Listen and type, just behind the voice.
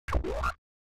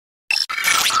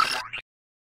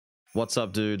What's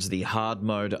up, dudes? The hard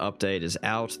mode update is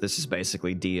out. This is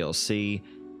basically DLC.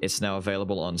 It's now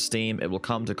available on Steam. It will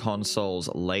come to consoles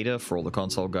later for all the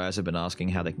console guys who've been asking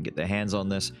how they can get their hands on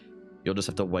this. You'll just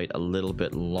have to wait a little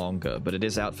bit longer, but it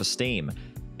is out for Steam.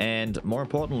 And more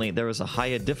importantly, there is a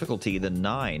higher difficulty than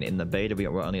 9. In the beta, we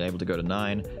were only able to go to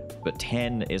 9, but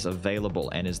 10 is available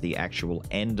and is the actual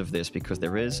end of this because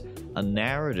there is a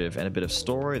narrative and a bit of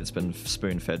story that's been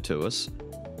spoon-fed to us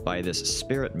by this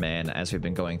spirit man as we've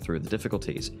been going through the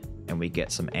difficulties, and we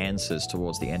get some answers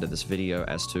towards the end of this video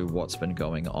as to what's been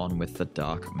going on with the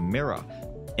Dark Mirror.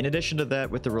 In addition to that,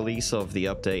 with the release of the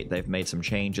update, they've made some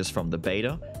changes from the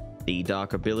beta. The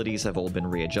dark abilities have all been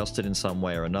readjusted in some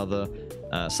way or another.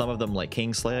 Some of them, like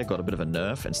Kingslayer, got a bit of a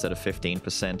nerf. Instead of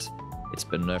 15%, it's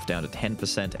been nerfed down to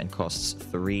 10% and costs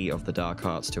 3 of the Dark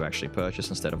Hearts to actually purchase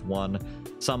instead of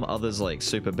 1. Some others, like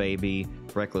Super Baby,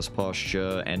 Reckless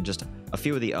Posture, and just a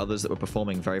few of the others that were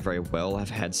performing very, very well have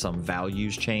had some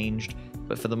values changed,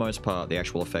 but for the most part, the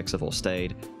actual effects have all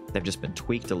stayed. They've just been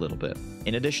tweaked a little bit.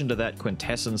 In addition to that,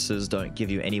 quintessences don't give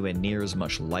you anywhere near as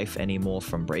much life anymore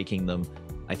from breaking them.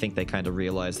 I think they kind of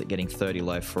realized that getting 30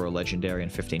 life for a legendary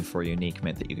and 15 for a unique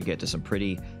meant that you could get to some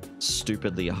pretty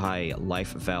stupidly high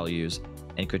life values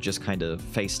and could just kind of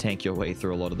face tank your way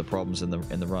through a lot of the problems in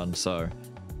the run. So,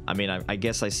 I mean, I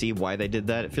guess I see why they did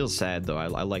that. It feels sad though. I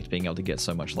liked being able to get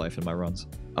so much life in my runs.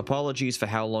 Apologies for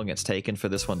how long it's taken for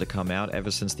this one to come out.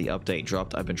 Ever since the update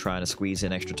dropped, I've been trying to squeeze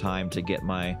in extra time to get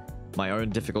my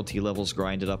own difficulty levels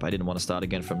grinded up. I didn't want to start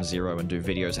again from 0 and do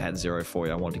videos at 0 for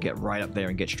you. I wanted to get right up there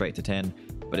and get straight to 10,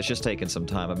 but it's just taken some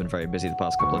time. I've been very busy the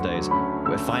past couple of days.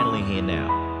 We're finally here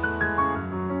now.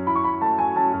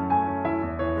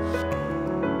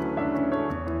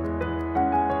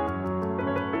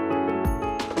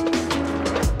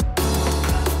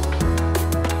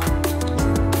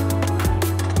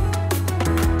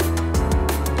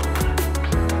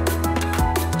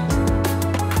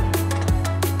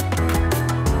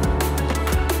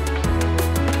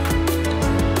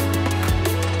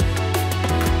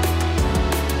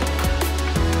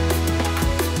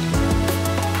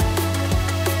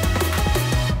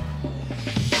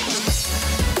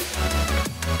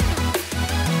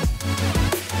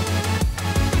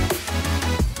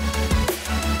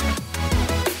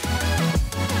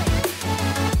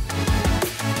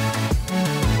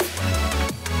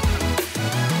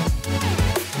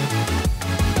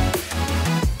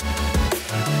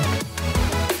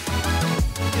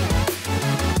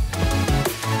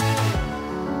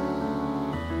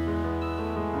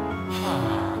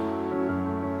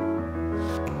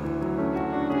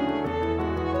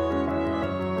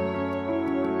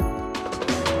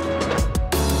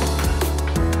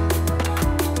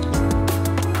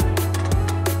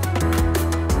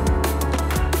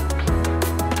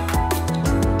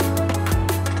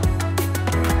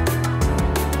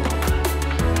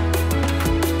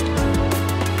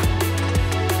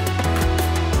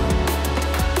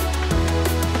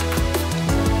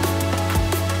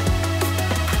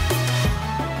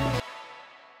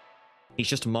 He's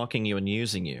just mocking you and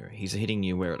using you. He's hitting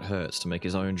you where it hurts to make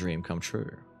his own dream come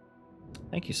true.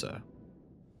 Thank you, sir.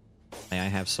 May I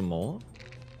have some more?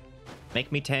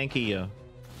 Make me tankier.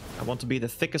 I want to be the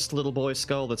thickest little boy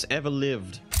skull that's ever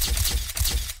lived.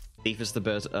 Thief is the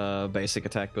best basic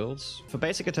attack builds. For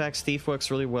basic attacks, Thief works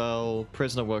really well.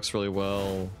 Prisoner works really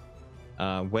well.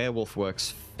 Werewolf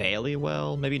works fairly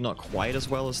well. Maybe not quite as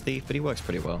well as Thief, but he works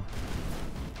pretty well.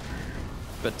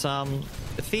 But,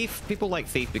 Thief, people like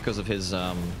Thief because of his,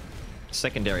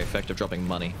 secondary effect of dropping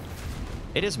money.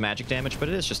 It is magic damage, but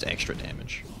it is just extra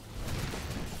damage.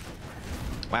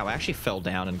 Wow, I actually fell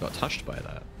down and got touched by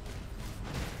that.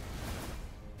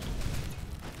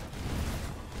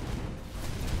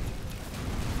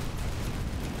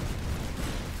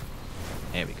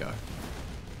 There we go.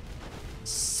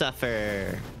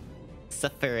 Suffer.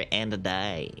 Suffer and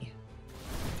die.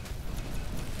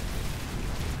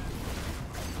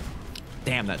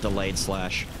 Damn, that delayed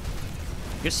slash.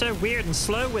 You're so weird and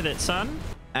slow with it, son.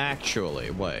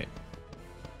 Actually, wait.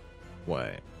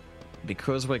 Wait.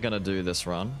 Because we're gonna do this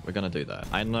run, we're gonna do that.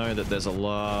 I know that there's a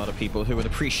lot of people who would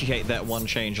appreciate that one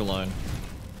change alone.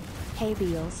 Hey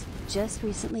Beelz, just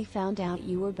recently found out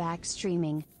you were back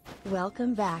streaming.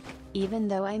 Welcome back, even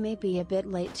though I may be a bit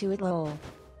late to it lol.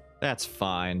 That's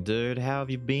fine, dude. How have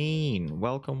you been?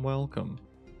 Welcome, welcome.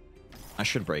 I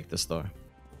should break this, though.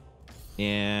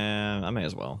 Yeah, I may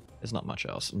as well. There's not much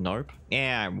else. Nope.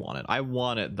 Yeah, I want it. I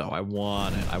want it, though. I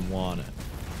want it. I want it.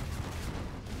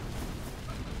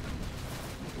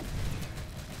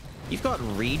 You've got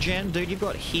regen, dude. You've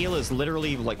got healers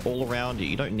literally, like, all around you.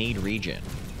 You don't need regen.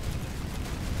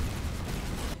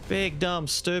 Big, dumb,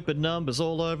 stupid numbers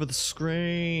all over the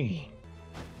screen.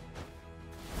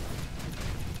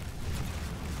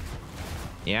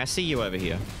 Yeah, I see you over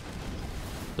here.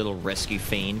 Little rescue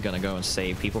fiend gonna go and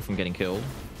save people from getting killed.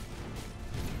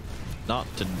 Not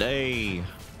today.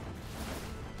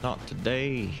 Not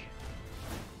today.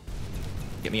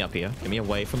 Get me up here. Get me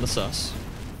away from the sus.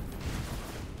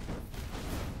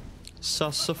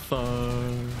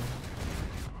 Susaphone.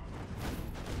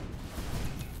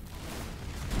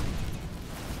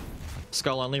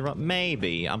 Skull only run?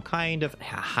 Maybe. I'm kind of...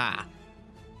 Haha.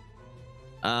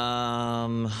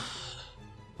 Oh,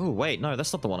 wait. No,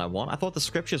 that's not the one I want. I thought the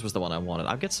scriptures was the one I wanted.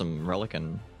 I'll get some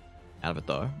relicin out of it,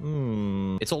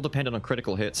 though. It's all dependent on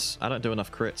critical hits. I don't do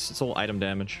enough crits. It's all item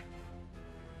damage.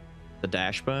 The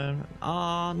dashbone?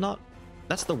 Not...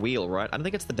 That's the wheel, right? I don't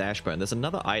think it's the dashbone. There's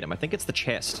another item. I think it's the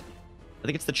chest. I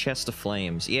think it's the chest of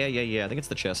flames. Yeah. I think it's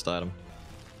the chest item.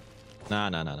 No.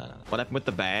 What happened with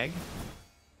the bag?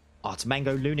 Oh, it's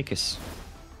Mango Lunicus.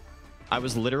 I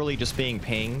was literally just being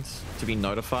pinged to be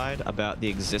notified about the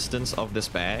existence of this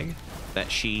bag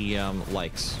that she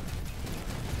likes.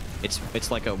 It's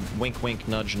like a wink wink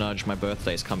nudge nudge my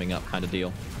birthday's coming up kind of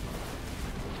deal.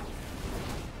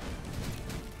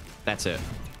 That's it.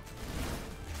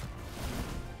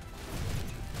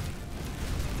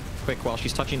 Quick, while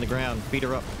she's touching the ground, beat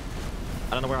her up.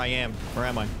 I don't know where I am. Where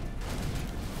am I?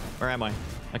 Where am I?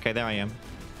 Okay, there I am.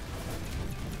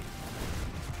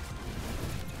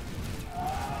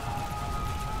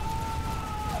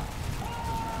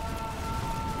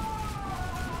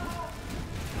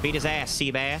 Beat his ass,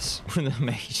 Seabass. When the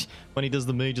mage, when he does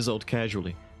the mage's ult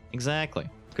casually. Exactly.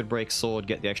 Could break sword,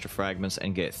 get the extra fragments,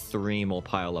 and get 3 more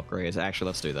pile upgrades. Actually,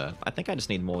 let's do that. I think I just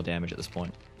need more damage at this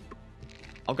point.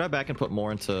 I'll go back and put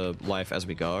more into life as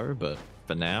we go, but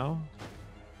for now,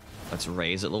 let's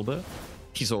raise it a little bit.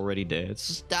 He's already dead.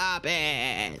 Stop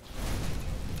it!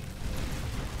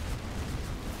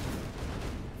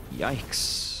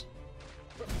 Yikes.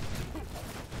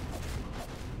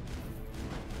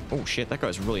 Oh shit, that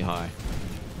goes really high.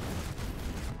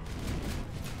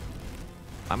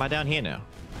 Am I down here now?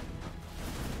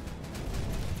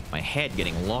 My head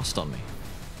getting lost on me.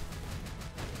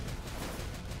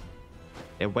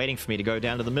 They're waiting for me to go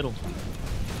down to the middle.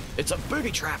 It's a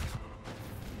booby trap!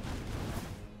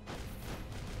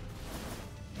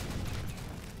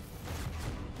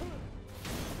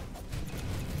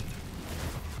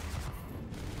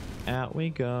 Out we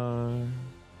go.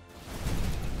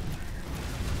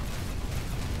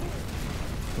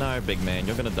 No, big man,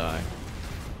 you're gonna die.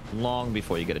 Long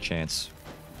before you get a chance.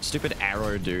 Stupid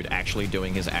arrow dude actually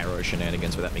doing his arrow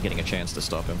shenanigans without me getting a chance to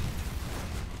stop him.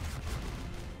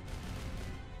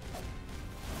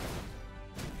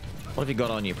 What have you got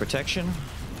on you? Protection?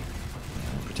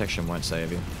 Protection won't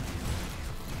save you.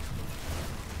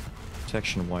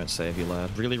 Protection won't save you,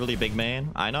 lad. Really, really big man?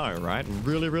 I know, right?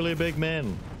 Really, really big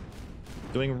men.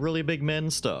 Doing really big men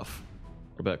stuff.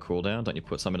 What about cooldown? Don't you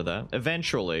put some into that?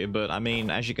 Eventually, but I mean,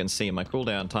 as you can see, my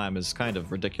cooldown time is kind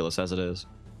of ridiculous as it is.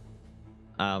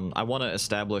 I want to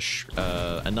establish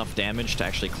enough damage to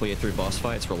actually clear through boss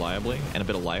fights reliably, and a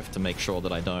bit of life to make sure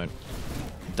that I don't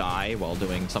die while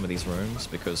doing some of these rooms,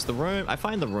 because I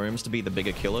find the rooms to be the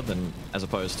bigger killer than as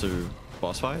opposed to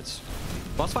boss fights.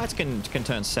 Boss fights can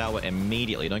turn sour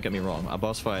immediately, don't get me wrong. A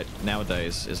boss fight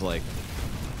nowadays is like,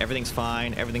 everything's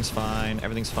fine, everything's fine,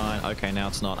 everything's fine. Okay, now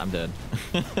it's not, I'm dead.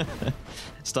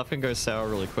 Stuff can go sour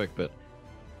really quick, but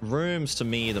rooms to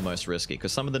me are the most risky,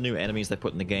 because some of the new enemies they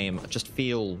put in the game just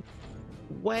feel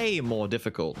way more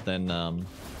difficult than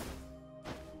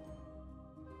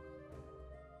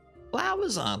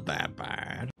flowers aren't that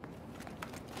bad.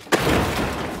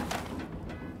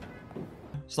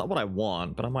 It's not what I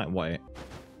want, but I might wait.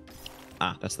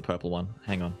 Ah, that's the purple one.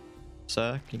 Hang on.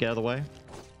 Sir, can you get out of the way?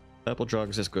 Purple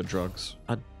drugs is good drugs.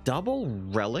 A double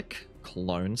relic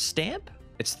clone stamp?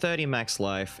 It's 30 max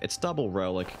life. It's double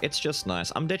relic. It's just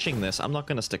nice. I'm ditching this. I'm not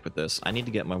going to stick with this. I need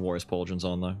to get my Warrior's Pauldrons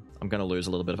on, though. I'm going to lose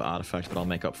a little bit of artifact, but I'll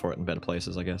make up for it in better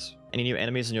places, I guess. Any new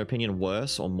enemies, in your opinion,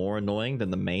 worse or more annoying than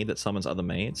the maid that summons other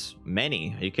maids?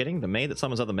 Many. Are you kidding? The maid that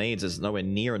summons other maids is nowhere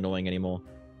near annoying anymore.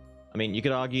 I mean, you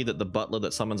could argue that the butler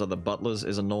that summons other butlers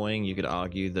is annoying. You could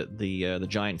argue that the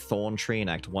giant thorn tree in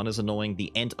Act 1 is annoying.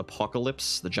 The Ent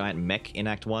Apocalypse, the giant mech in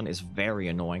Act 1, is very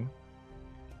annoying.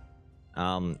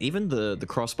 Even the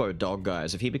crossbow dog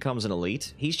guys, if he becomes an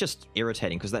elite, he's just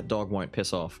irritating because that dog won't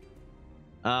piss off.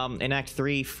 In Act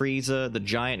 3, Frieza, the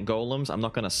giant golems, I'm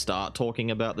not going to start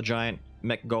talking about the giant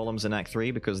mech golems in Act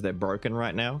 3 because they're broken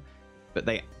right now. But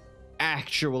they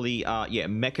actually are, yeah,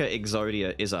 Mecha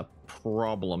Exodia is a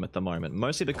problem at the moment.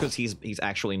 Mostly because he's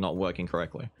actually not working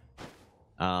correctly.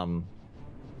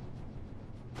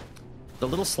 The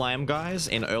little slime guys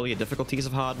in earlier difficulties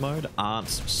of hard mode aren't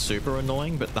super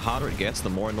annoying, but the harder it gets,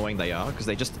 the more annoying they are, because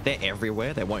they're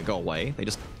everywhere. They won't go away.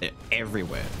 They're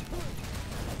everywhere.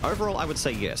 Overall, I would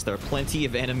say yes. There are plenty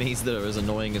of enemies that are as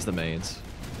annoying as the maids.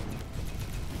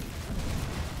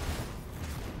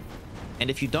 And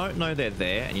if you don't know they're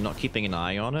there and you're not keeping an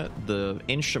eye on it, the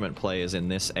instrument players in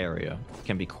this area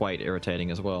can be quite irritating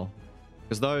as well.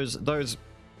 Because those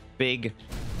big...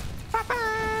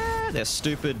 their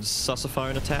stupid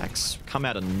sussophone attacks come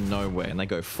out of nowhere and they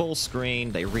go full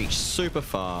screen, they reach super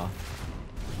far.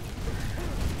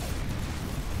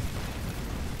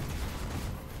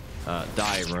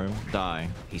 Die, room. Die,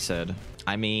 he said.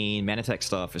 I mean, Manatech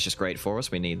stuff is just great for us.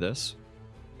 We need this.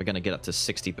 We're going to get up to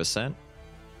 60%.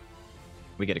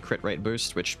 We get a crit rate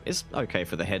boost, which is okay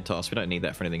for the head toss. We don't need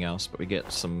that for anything else, but we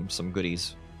get some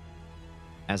goodies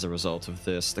as a result of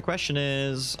this. The question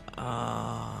is...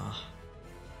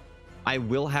 I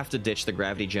will have to ditch the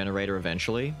gravity generator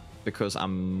eventually, because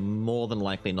I'm more than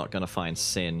likely not going to find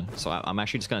Sin. So I'm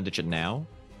actually just going to ditch it now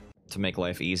to make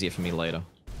life easier for me later.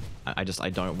 I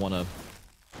don't want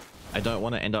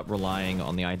to end up relying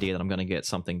on the idea that I'm going to get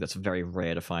something that's very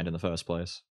rare to find in the first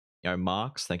place. Yo,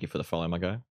 Marks, thank you for the follow, my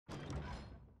guy.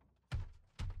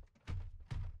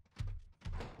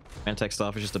 Manatech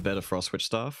staff is just a better Frost Switch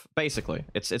staff. Basically,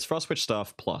 it's Frost Switch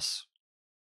staff plus.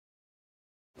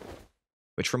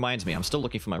 Which reminds me, I'm still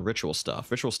looking for my ritual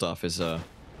staff. Ritual staff is an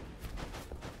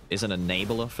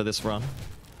enabler for this run.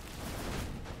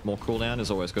 More cooldown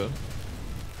is always good.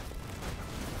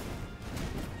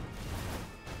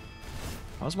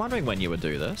 I was wondering when you would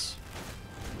do this.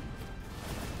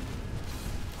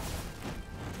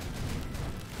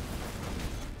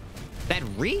 That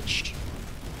reached?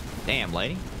 Damn,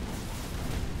 lady.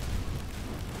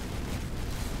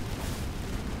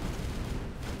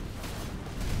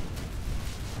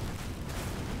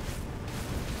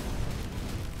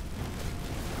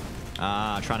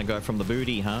 Ah, trying to go from the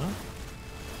booty, huh?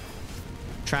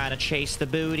 Trying to chase the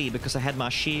booty because I had my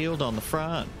shield on the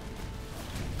front.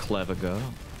 Clever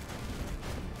girl.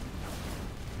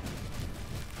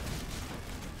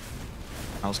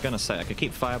 I was gonna say, I could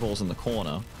keep fireballs in the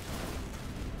corner,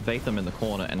 bait them in the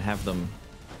corner, and have them...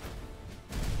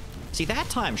 See, that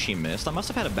time she missed. I must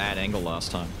have had a bad angle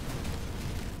last time.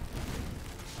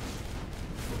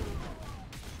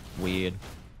 Weird.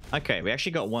 Okay, we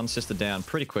actually got one sister down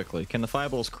pretty quickly. Can the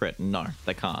fireballs crit? No,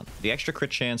 they can't. The extra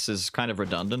crit chance is kind of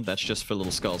redundant. That's just for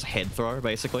Little Skull's head throw,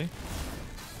 basically.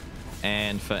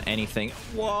 And for anything...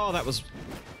 Whoa, that was...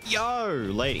 Yo,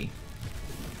 lady.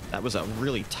 That was a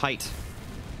really tight...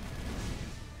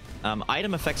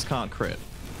 item effects can't crit.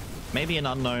 Maybe an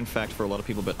unknown fact for a lot of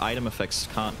people, but item effects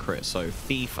can't crit. So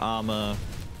Thief Armor,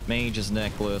 Mage's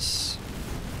Necklace...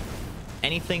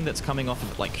 Anything that's coming off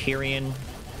of, like, Kyrian...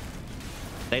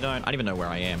 I don't even know where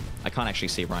I am. I can't actually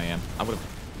see where I am. I would have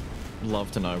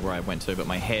loved to know where I went to, but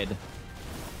my head...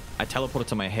 I teleported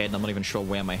to my head, and I'm not even sure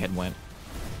where my head went.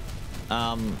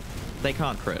 They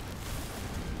can't crit.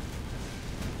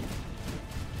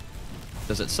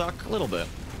 Does it suck? A little bit.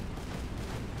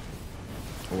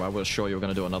 Oh, I was sure you were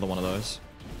going to do another one of those.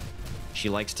 She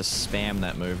likes to spam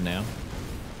that move now.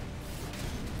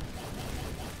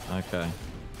 Okay.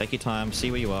 Take your time,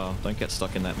 see where you are. Don't get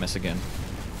stuck in that mess again.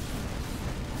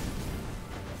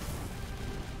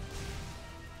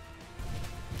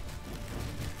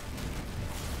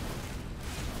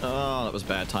 Oh, that was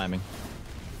bad timing.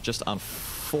 Just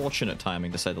unfortunate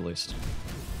timing, to say the least.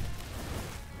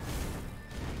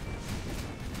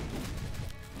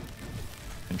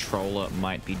 Controller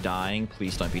might be dying.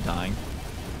 Please don't be dying.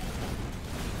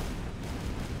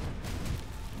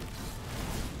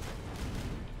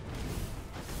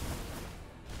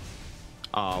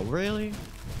 Oh, really?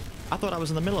 I thought I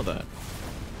was in the middle of that.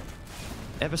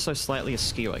 Ever so slightly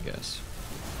askew, I guess.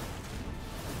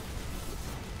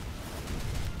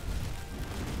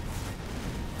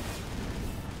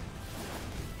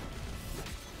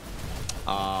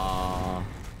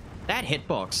 That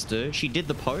hitbox, dude. She did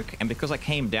the poke, and because I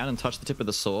came down and touched the tip of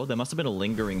the sword, there must have been a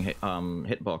lingering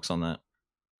hitbox on that.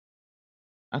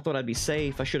 I thought I'd be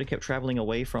safe. I should have kept traveling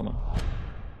away from her.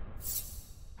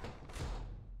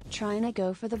 Trying to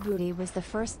go for the booty was the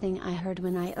first thing I heard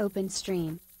when I opened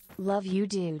stream. Love you,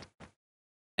 dude.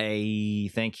 Hey,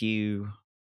 thank you.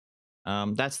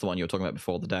 That's the one you were talking about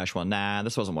before, the dash one. Nah,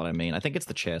 this wasn't what I mean. I think it's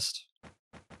the chest.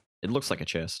 It looks like a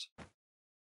chest.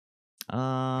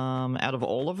 Out of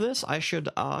all of this, I should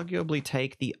arguably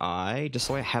take the eye, just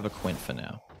so I have a quint for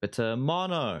now. But,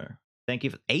 Mono, thank you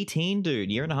for 18, dude,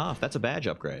 year and a half. That's a badge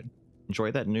upgrade. Enjoy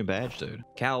that new badge, dude.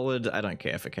 Coward, I don't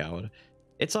care for Coward.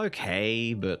 It's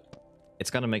okay, but It's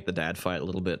going to make the dad fight a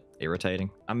little bit irritating.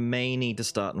 I may need to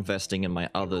start investing in my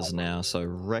others now, so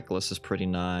Reckless is pretty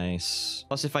nice.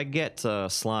 Plus, if I get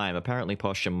Slime, apparently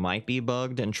Posture might be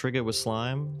bugged and trigger with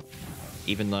Slime,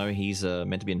 even though he's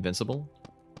meant to be invincible.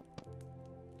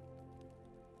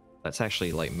 Let's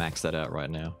actually, like, max that out right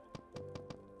now.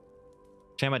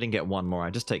 Shame I didn't get one more.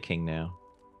 I just take King now.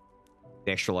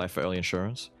 The extra life for early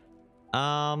insurance.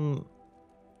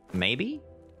 Maybe?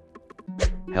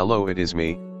 Hello, it is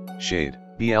me, Shade.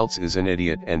 Beelz is an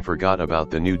idiot and forgot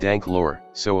about the new dank lore,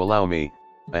 so allow me,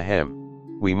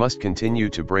 ahem. We must continue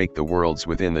to break the worlds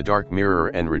within the Dark Mirror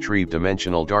and retrieve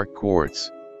dimensional dark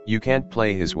quartz. You can't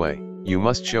play his way. You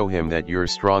must show him that you're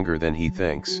stronger than he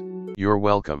thinks. You're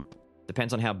welcome.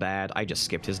 Depends on how bad. I just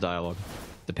skipped his dialogue.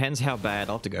 Depends how bad.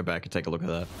 I'll have to go back and take a look at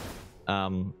that.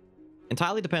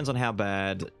 Entirely depends on how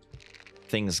bad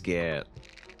things get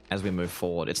as we move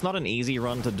forward. It's not an easy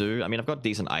run to do. I mean, I've got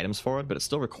decent items for it, but it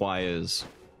still requires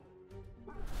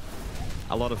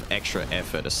a lot of extra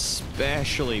effort,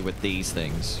 especially with these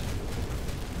things.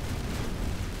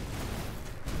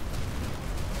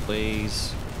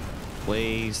 Please.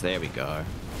 Please. There we go.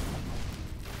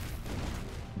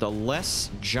 The less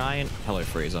giant... Hello,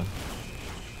 Freezer.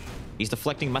 He's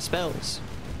deflecting my spells.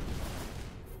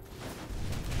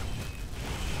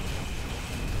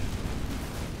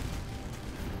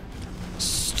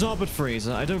 Stop it,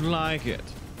 Freezer. I don't like it.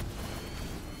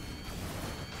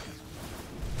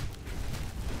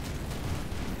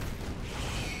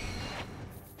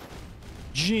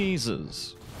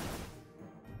 Jesus.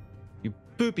 You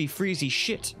boopy freezy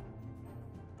shit.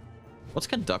 What's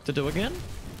Conductor do again?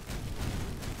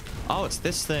 Oh, it's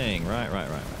this thing. Right.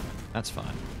 That's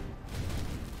fine.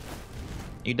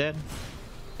 You dead?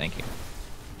 Thank you.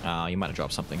 Oh, you might have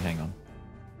dropped something. Hang on.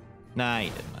 Nah, you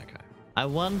didn't. Okay. I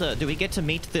wonder, do we get to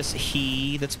meet this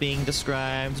he that's being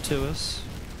described to us?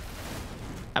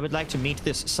 I would like to meet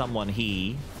this someone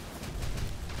he.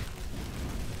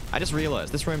 I just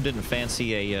realized this room didn't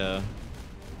fancy a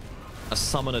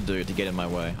summoner dude to get in my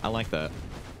way. I like that.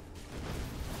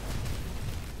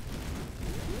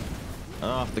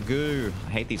 Oh, the goo.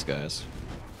 I hate these guys.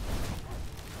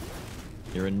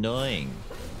 You're annoying.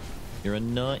 You're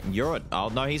annoying. Oh,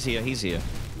 no, he's here. He's here.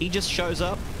 He just shows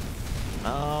up.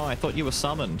 Oh, I thought you were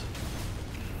summoned.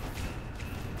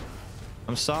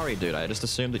 I'm sorry, dude. I just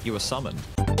assumed that you were summoned.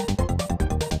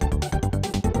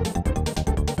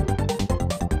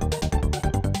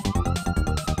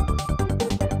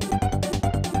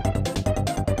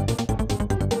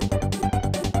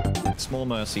 Small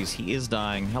mercies. He is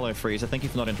dying. Hello, Freezer. Thank you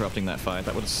for not interrupting that fight.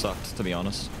 That would have sucked, to be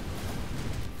honest.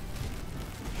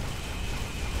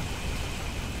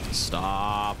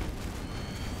 Stop.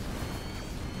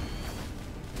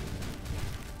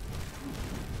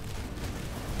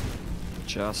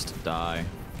 Just die.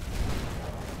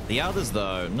 The others,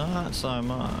 though, not so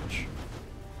much.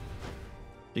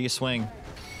 Do you swing?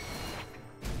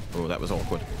 Oh, that was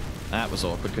awkward. That was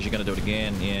awkward, because you're going to do it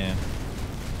again. Yeah.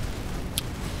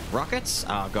 Rockets?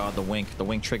 Oh, God, the wink. The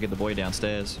wink triggered the boy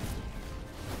downstairs.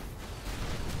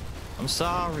 I'm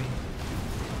sorry.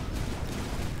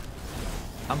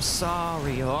 I'm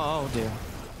sorry. Oh, dear.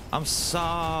 I'm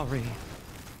sorry.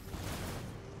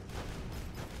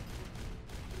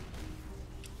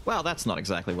 Well, that's not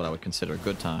exactly what I would consider a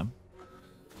good time.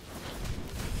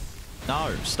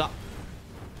 No, stop.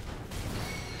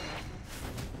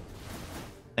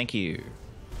 Thank you.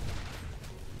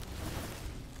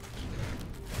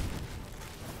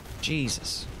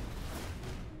 Jesus.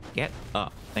 Get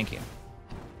up. Thank you.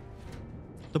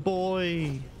 The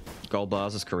boy. Gold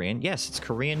bars is Korean. Yes, it's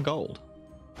Korean gold.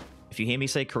 If you hear me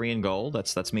say Korean gold,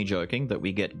 that's me joking that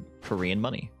we get Korean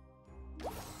money.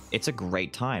 It's a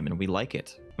great time and we like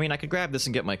it. I mean, I could grab this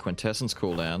and get my quintessence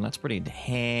cooldown. That's pretty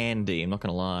handy, I'm not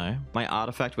gonna lie. My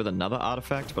artifact with another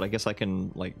artifact, but I guess I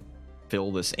can, like,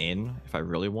 fill this in if I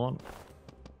really want.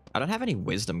 I don't have any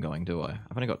wisdom going, do I?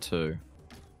 I've only got 2.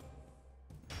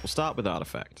 We'll start with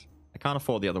artifact. I can't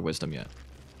afford the other wisdom yet.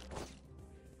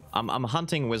 I'm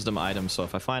hunting wisdom items, so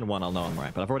if I find one, I'll know I'm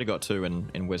right. But I've already got 2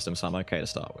 in wisdom, so I'm okay to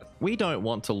start with. We don't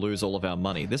want to lose all of our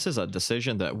money. This is a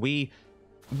decision that we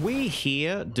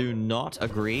here do not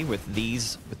agree with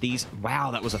these.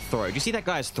 Wow, that was a throw. Did you see that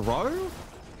guy's throw?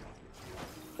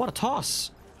 What a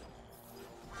toss.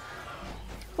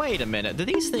 Wait a minute. Do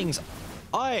these things...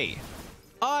 Oi!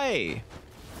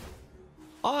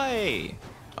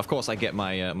 Of course, I get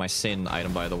my my sin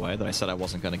item, by the way, that I said I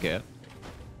wasn't going to get.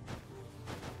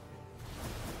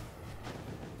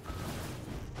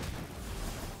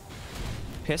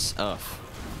 Piss off.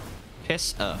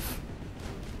 Piss off.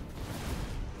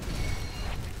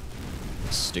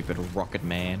 Stupid rocket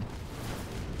man.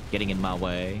 Getting in my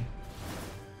way.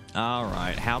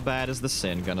 Alright, how bad is the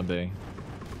sin gonna be?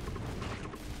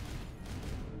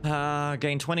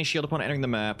 Gain 20 shield upon entering the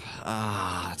map.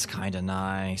 That's kind of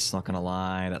nice, not gonna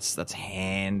lie. That's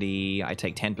handy. I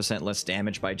take 10% less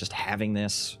damage by just having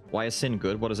this. Why is sin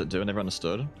good? What does it do? I never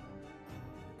understood.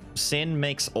 Sin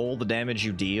makes all the damage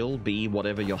you deal be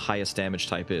whatever your highest damage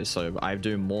type is. So I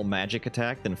do more magic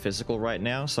attack than physical right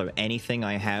now. So anything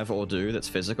I have or do that's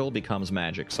physical becomes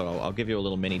magic. So I'll give you a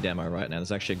little mini demo right now.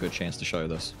 There's actually a good chance to show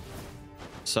this.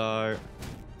 So...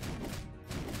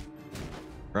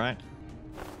 right?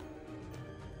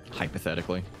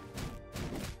 Hypothetically.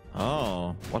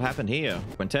 Oh, what happened here?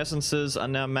 Quintessences are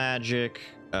now magic.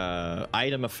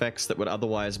 Item effects that would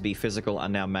otherwise be physical are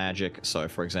now magic. So,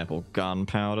 for example,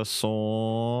 gunpowder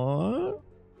sword.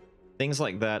 Things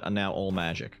like that are now all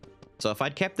magic. So if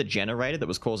I'd kept the generator that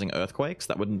was causing earthquakes,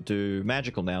 that wouldn't do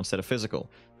magical now instead of physical.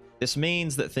 This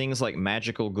means that things like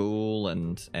magical ghoul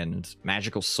and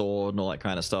magical sword and all that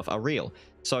kind of stuff are real.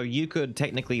 So you could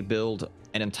technically build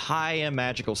an entire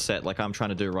magical set like I'm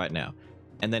trying to do right now.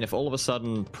 And then if all of a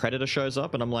sudden Predator shows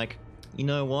up and I'm like, you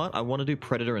know what? I want to do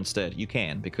Predator instead. You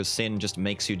can, because Sin just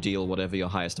makes you deal whatever your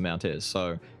highest amount is.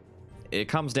 So it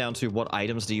comes down to what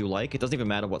items do you like. It doesn't even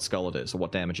matter what skull it is or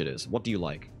what damage it is. What do you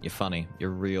like? You're funny. You're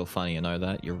real funny. You know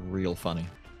that? You're real funny.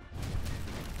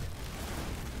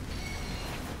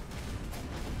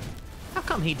 How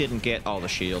come he didn't get... oh, the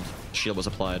shield. The shield was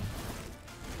applied.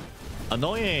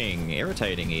 Annoying.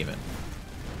 Irritating even.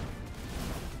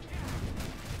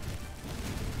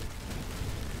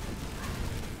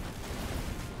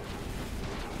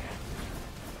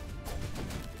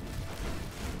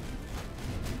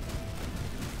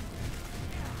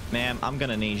 Ma'am, I'm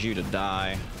gonna need you to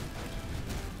die.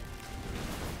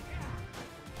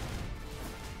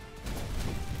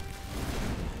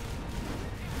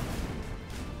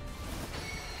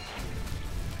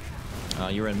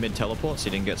 You were in mid-teleport, so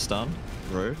you didn't get stunned.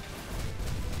 Rude.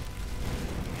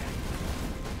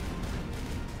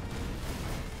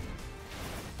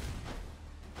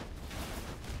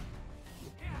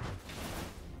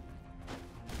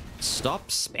 Stop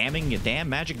spamming your damn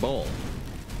magic ball.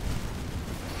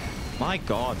 My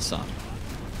god, son.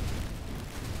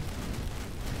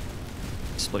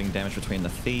 Splitting damage between the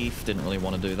thief. Didn't really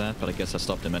want to do that, but I guess I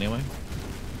stopped him anyway.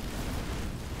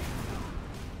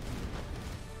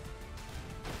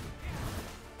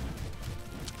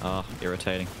 Ah,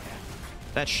 irritating.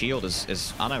 That shield is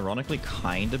unironically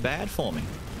kind of bad for me.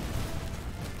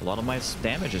 A lot of my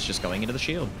damage is just going into the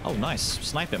shield. Oh, nice.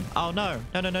 Snipe him. Oh, no.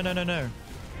 No, no, no, no, no, no.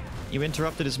 You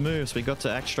interrupted his moves. We got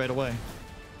to act straight away.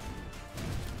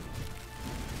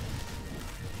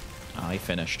 Ah, he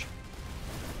finished.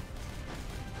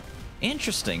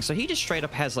 Interesting. So he just straight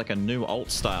up has like a new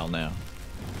ult style now.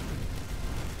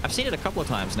 I've seen it a couple of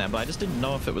times now, but I just didn't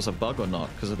know if it was a bug or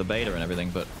not because of the beta and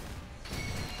everything, but...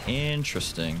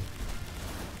 interesting.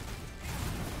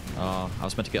 Oh, I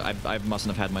was meant to get... I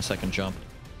mustn't have had my second jump.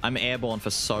 I'm airborne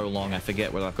for so long, I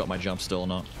forget whether I've got my jump still or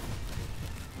not.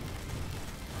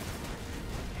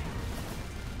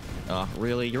 Oh,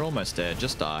 really? You're almost dead.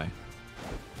 Just die.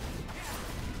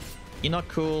 You're not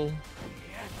cool.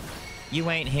 You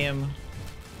ain't him.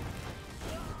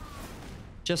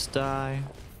 Just die.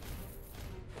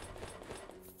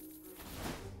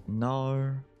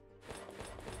 No.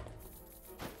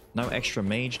 No extra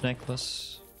mage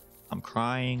necklace. I'm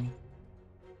crying.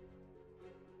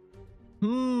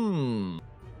 We'll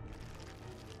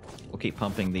keep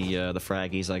pumping the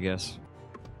fraggies, I guess.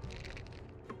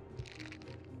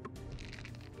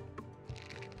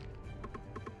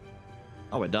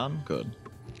 Oh, we're done? Good.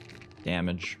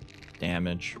 Damage.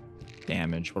 Damage.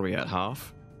 Damage. What are we at?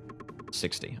 Half?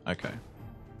 60. Okay.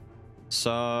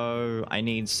 So I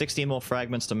need 60 more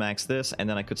fragments to max this, and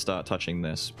then I could start touching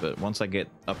this. But once I get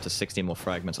up to 60 more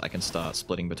fragments, I can start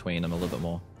splitting between them a little bit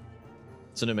more.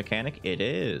 It's a new mechanic? It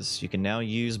is. You can now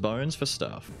use bones for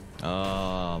stuff.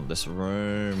 Oh, this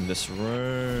room. This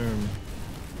room.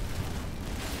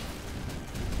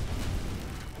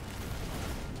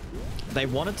 They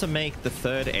wanted to make the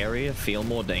third area feel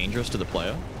more dangerous to the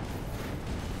player.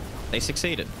 They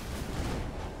succeeded.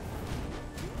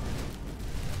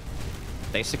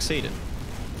 They succeeded.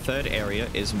 Third area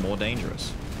is more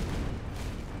dangerous.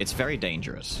 It's very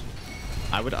dangerous.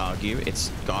 I would argue it's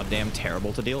goddamn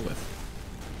terrible to deal with.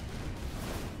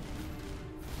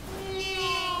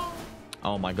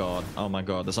 Oh my god. Oh my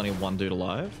god. There's only one dude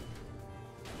alive?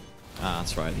 Ah,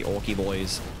 that's right. The Orky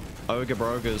boys. Ogre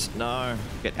brogers. No.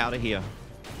 Get out of here.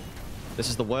 This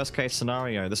is the worst case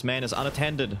scenario. This man is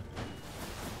unattended.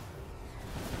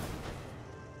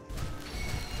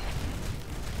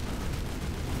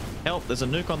 Help, there's a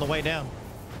nuke on the way down.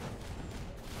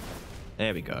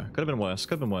 There we go. Could have been worse.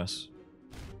 Could have been worse.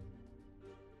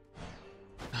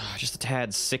 Just a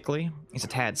tad sickly. He's a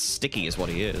tad sticky is what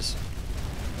he is.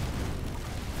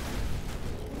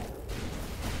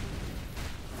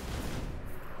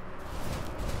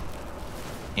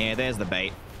 Yeah, there's the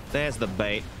bait. There's the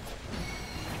bait.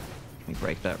 Let me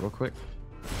break that real quick.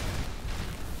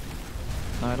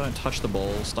 No, don't touch the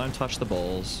balls. Don't touch the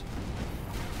balls.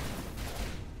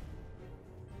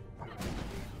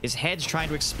 His head's trying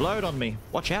to explode on me.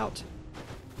 Watch out.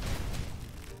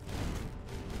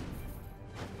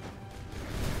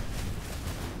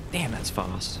 Damn, that's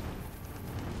fast.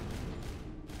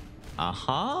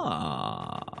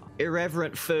 Aha.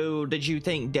 Irreverent fool, did you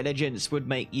think diligence would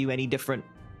make you any different?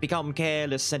 Become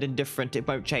careless and indifferent, it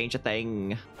won't change a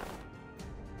thing.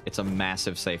 It's a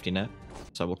massive safety net.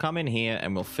 So we'll come in here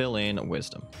and we'll fill in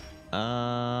wisdom.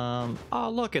 Oh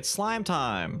look, it's slime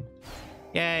time.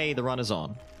 Yay, the run is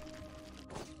on.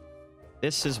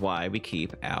 This is why we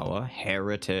keep our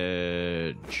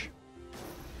heritage.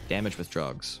 Damage with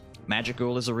drugs.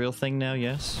 Magical is a real thing now,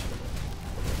 yes?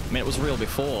 I mean, it was real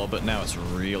before, but now it's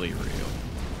really real.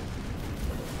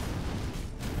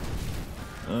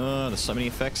 There's so many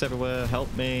effects everywhere.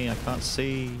 Help me, I can't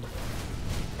see.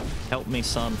 Help me,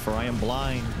 son, for I am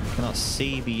blind. I cannot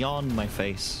see beyond my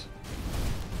face.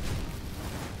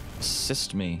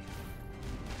 Assist me.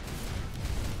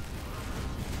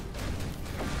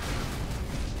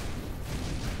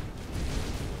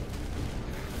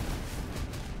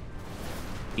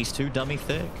 He's too dummy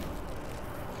thick.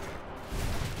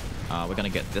 We're gonna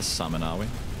get this summon, are we?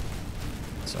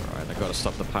 It's alright, I gotta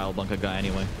stop the pile bunker guy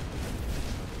anyway.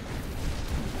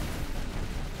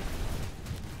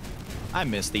 I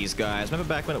miss these guys. Remember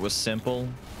back when it was simple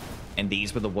and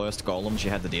these were the worst golems you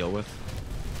had to deal with?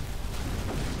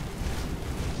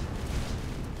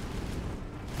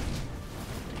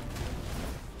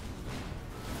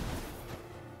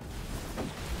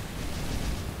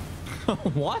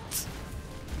 What?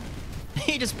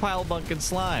 He just pile bunkered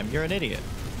slime. You're an idiot.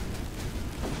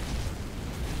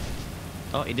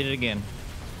 Oh, he did it again.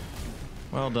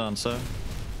 Well done, sir.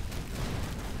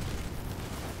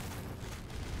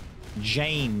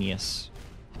 Genius.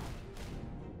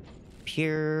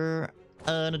 Pure,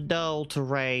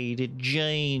 unadulterated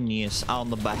genius on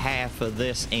the behalf of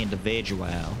this individual.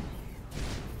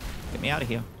 Get me out of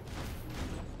here.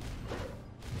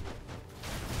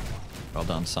 Well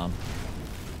done, son.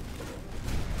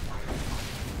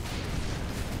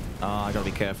 Oh, I gotta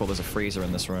be careful. There's a freezer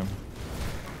in this room.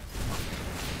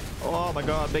 Oh my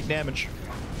god, big damage.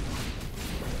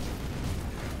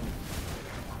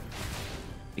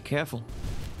 Be careful.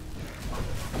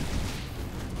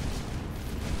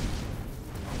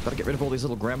 Gotta get rid of all these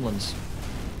little gremlins.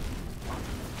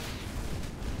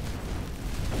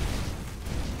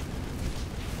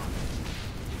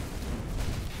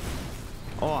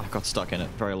 Oh, I got stuck in it.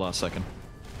 Very last second.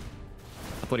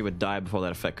 I thought he would die before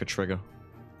that effect could trigger.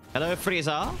 Hello,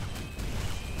 Freezer?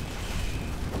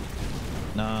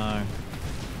 No.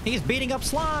 He's beating up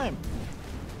slime!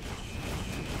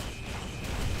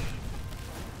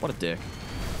 What a dick.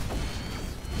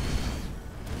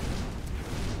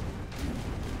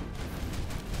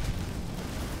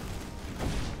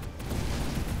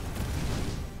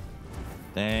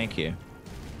 Thank you.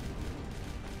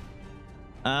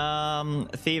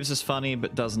 Thieves is funny,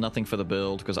 but does nothing for the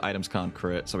build because items can't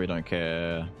crit, so we don't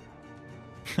care.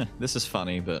 This is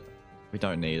funny, but we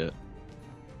don't need it.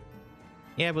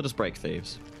 Yeah, we'll just break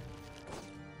Thieves.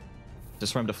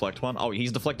 Just for him deflect one? Oh,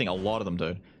 he's deflecting a lot of them,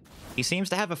 dude. He seems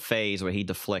to have a phase where he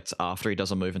deflects after he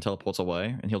does a move and teleports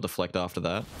away, and he'll deflect after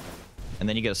that. And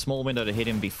then you get a small window to hit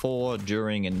him before,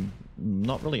 during, and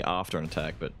not really after an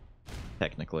attack, but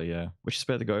technically, yeah. Which is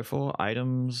better to go for?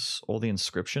 Items or the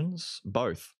inscriptions?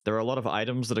 Both. There are a lot of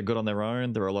items that are good on their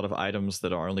own. There are a lot of items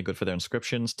that are only good for their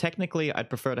inscriptions. Technically, I'd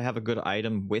prefer to have a good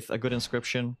item with a good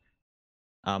inscription.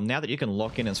 Now that you can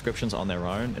lock in inscriptions on their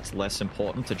own, it's less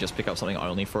important to just pick up something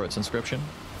only for its inscription.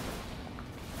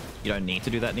 You don't need to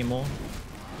do that anymore.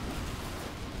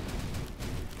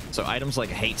 So items like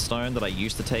Hate Stone that I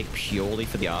used to take purely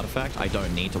for the artifact, I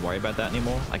don't need to worry about that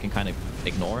anymore. I can kind of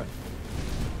ignore it.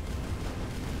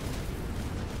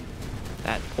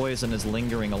 That poison is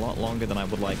lingering a lot longer than I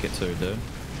would like it to, dude.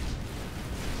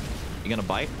 You gonna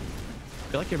bite?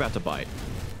 I feel like you're about to bite.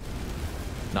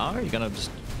 No? You're gonna just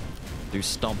do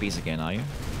stompies again, are you?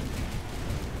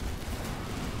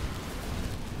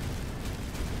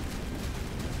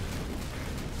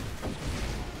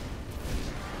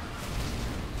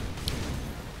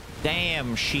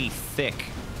 Damn, she thick.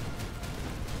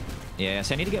 Yeah,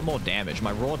 so I need to get more damage.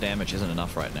 My raw damage isn't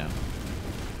enough right now.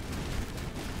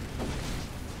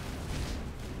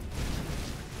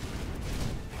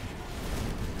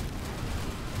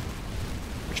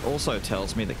 Which also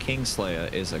tells me that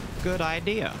Kingslayer is a good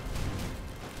idea.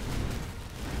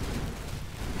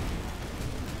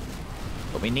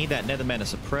 But we need that Nether Mana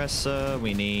Suppressor.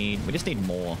 We just need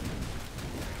more.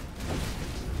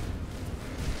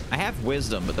 I have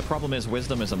Wisdom, but the problem is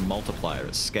Wisdom is a multiplier.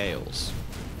 It scales.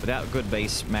 Without good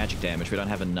base magic damage, we don't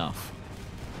have enough.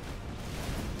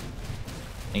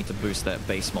 I need to boost that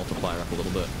base multiplier up a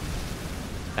little bit.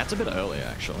 That's a bit early,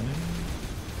 actually.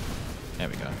 There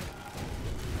we go.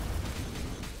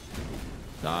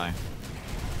 Die.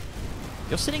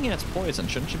 You're sitting in its poison.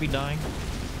 Shouldn't you be dying?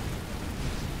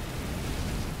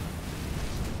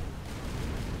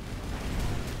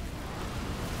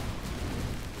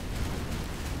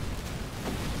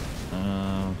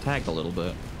 Tagged a little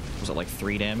bit. Was it like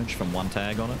 3 damage from 1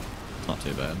 tag on it? It's not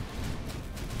too bad.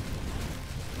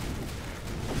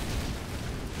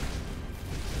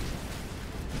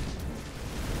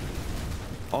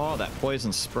 Oh, that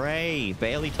poison spray!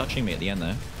 Barely touching me at the end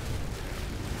there.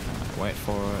 Wait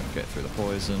for it, get through the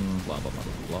poison, blah blah blah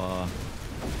blah blah.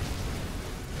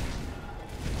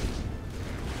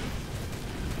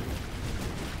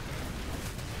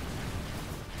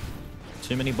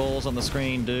 Too many balls on the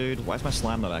screen, dude. Why is my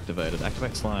slime not activated?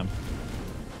 Activate slime.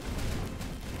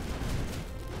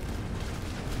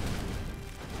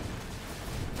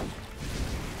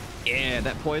 Yeah,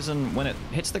 that poison, when it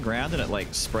hits the ground and it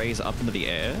like sprays up into the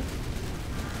air,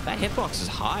 that hitbox is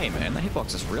high, man. That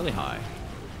hitbox is really high.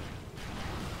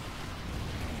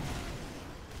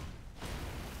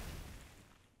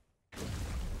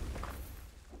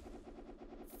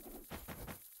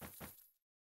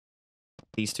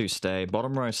 These 2 stay.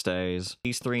 Bottom row stays.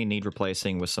 These 3 need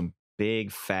replacing with some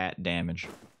big fat damage.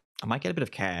 I might get a bit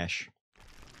of cash.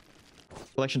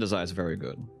 Collection Desire is very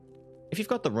good. If you've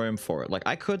got the room for it. Like,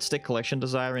 I could stick Collection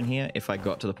Desire in here if I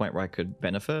got to the point where I could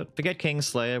benefit. Forget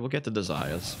Kingslayer, we'll get the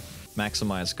Desires.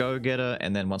 Maximize Go-Getter,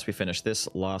 and then once we finish this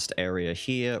last area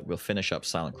here, we'll finish up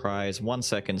Silent Cries. 1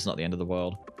 second's not the end of the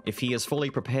world. If he is fully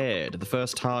prepared, the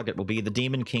first target will be the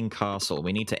Demon King Castle.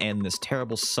 We need to end this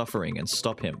terrible suffering and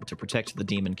stop him to protect the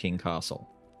Demon King Castle.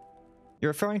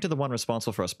 You're referring to the one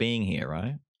responsible for us being here,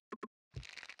 right?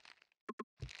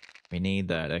 We need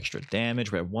that extra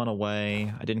damage. We're 1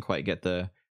 away. I didn't quite get the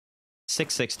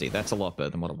 660. That's a lot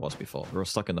better than what it was before. We were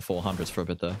stuck in the 400s for a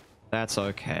bit there. That's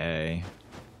okay.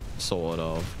 Sort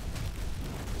of.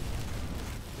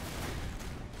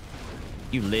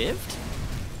 You lived?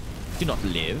 Do not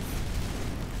live.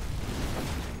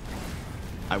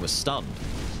 I was stunned.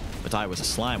 But I was a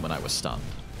slime when I was stunned.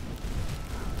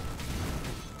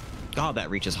 God, that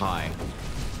reaches high.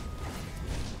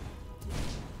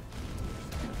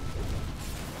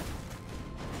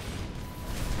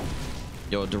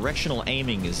 Your directional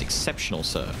aiming is exceptional,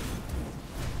 sir.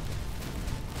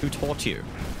 Who taught you?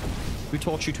 Who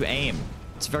taught you to aim?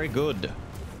 It's very good.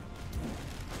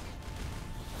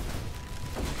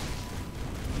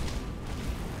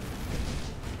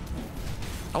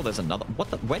 Oh, there's another. What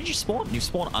the? Where did you spawn? You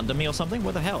spawn under me or something?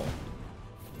 Where the hell?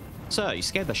 Sir, you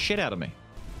scared the shit out of me.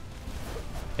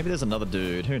 Maybe there's another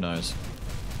dude. Who knows?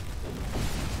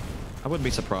 I wouldn't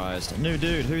be surprised. New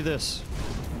dude, who this?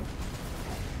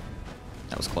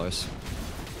 That was close.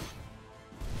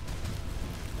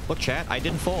 Look, chat, I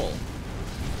didn't fall.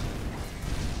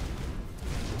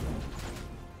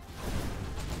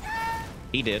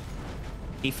 He did.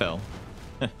 He fell.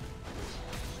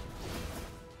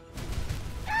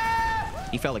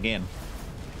 He fell again.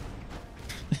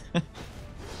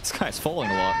 This guy's falling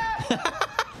a lot.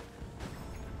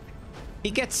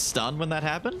 He gets stunned when that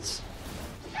happens?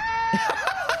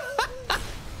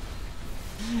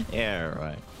 Yeah,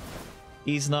 right.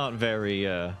 He's not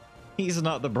very he's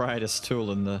not the brightest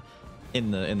tool in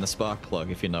the spark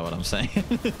plug, if you know what I'm saying.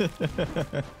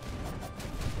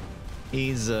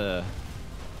 He's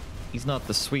not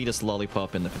the sweetest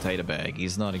lollipop in the potato bag.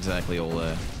 He's not exactly all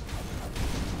there.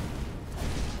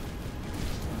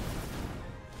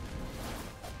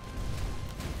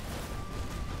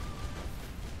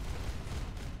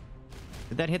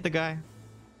 Did that hit the guy?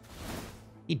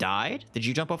 He died? Did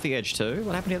you jump off the edge too?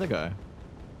 What happened to the other guy?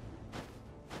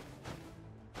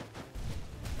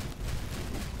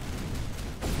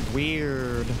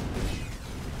 Weird.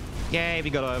 Yay, we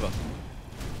got over.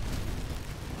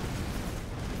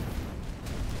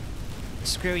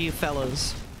 Screw you,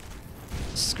 fellas.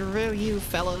 Screw you,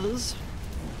 fellas.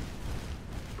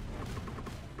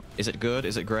 Is it good?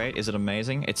 Is it great? Is it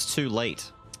amazing? It's too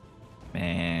late.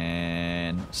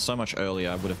 Man, so much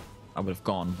earlier I would have I would have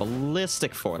gone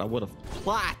ballistic for it. I would have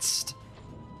platzed.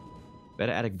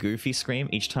 Better add a goofy scream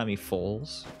each time he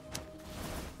falls.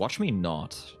 Watch me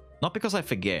not. Not because I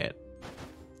forget.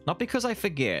 Not because I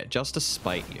forget, just to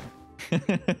spite you.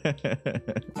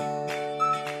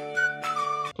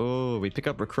 Oh, we pick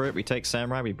up recruit, we take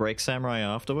samurai, we break samurai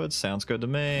afterwards. Sounds good to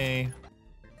me.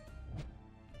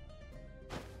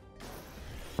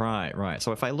 Right.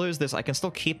 So if I lose this, I can still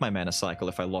keep my mana cycle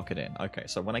if I lock it in. Okay,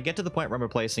 so when I get to the point where I'm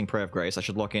replacing Prayer of Grace, I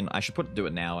should lock in. I should do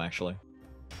it now, actually.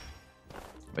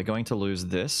 We're going to lose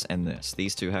this and this.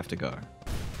 These two have to go.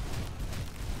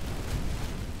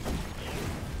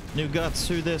 New guts,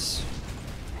 who this?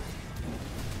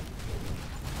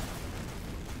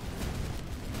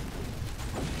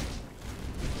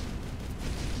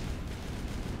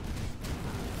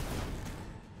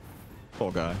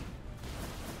 Poor guy.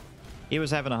 He was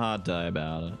having a hard day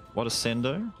about it. What does Sin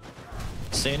do?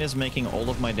 Sin is making all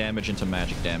of my damage into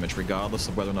magic damage, regardless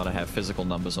of whether or not I have physical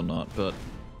numbers or not. But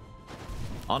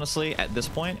honestly, at this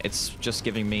point, it's just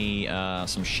giving me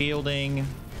some shielding.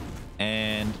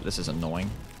 And this is annoying.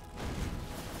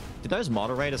 Did those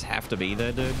moderators have to be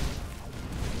there, dude?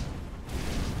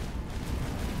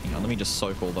 Hang on, let me just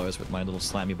soak all those with my little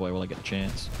slammy boy while I get a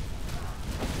chance.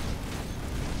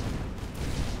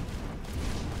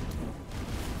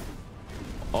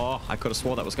 Oh, I could have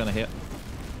swore that was going to hit.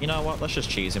 You know what? Let's just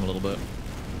cheese him a little bit.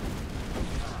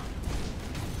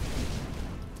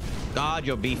 God,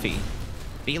 you're beefy.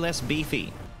 Be less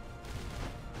beefy.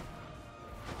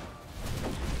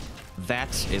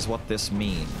 That is what this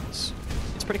means.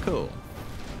 It's pretty cool.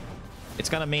 It's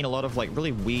going to mean a lot of like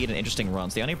really weird and interesting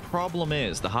runs. The only problem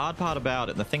is, the hard part about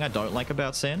it, and the thing I don't like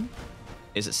about Sin,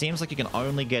 is it seems like you can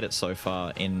only get it so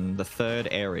far in the third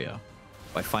area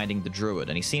by finding the druid,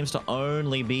 and he seems to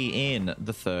only be in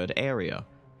the third area.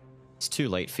 It's too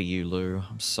late for you, Lou.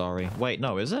 I'm sorry. Wait,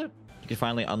 no, is it? You can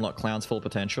finally unlock Clown's full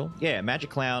potential? Yeah, Magic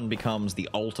Clown becomes the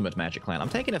ultimate Magic Clown. I'm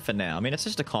taking it for now. I mean, it's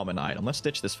just a common item. Let's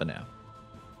ditch this for now.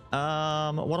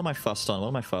 What am I fussed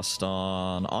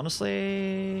on? Honestly,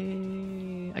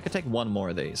 I could take one more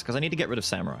of these, because I need to get rid of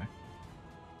Samurai.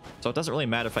 So it doesn't really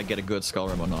matter if I get a good Skull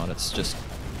Room or not. It's just,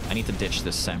 I need to ditch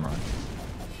this Samurai.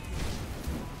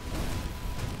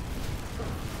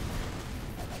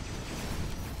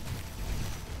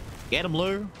 Get him,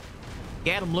 Lou.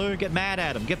 Get him, Lou. Get mad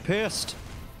at him. Get pissed.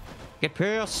 Get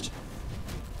pissed.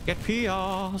 Get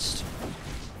pissed.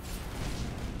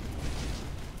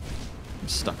 I'm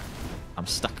stuck. I'm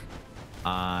stuck.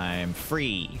 I'm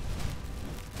free.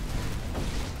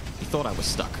 You thought I was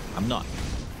stuck. I'm not.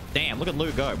 Damn, look at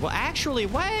Lou go. Well, actually,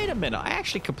 wait a minute. I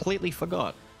actually completely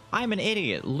forgot. I'm an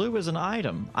idiot. Lou is an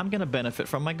item. I'm going to benefit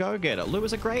from my go-getter. Lou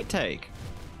is a great take.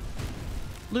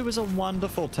 Lou is a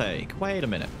wonderful take. Wait a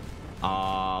minute.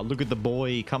 Ah, look at the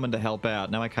boy coming to help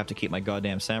out. Now I have to keep my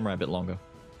goddamn samurai a bit longer.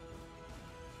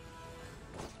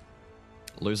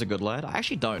 Lou's a good lad? I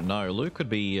actually don't know. Lou could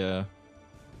be, I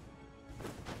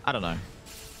don't know.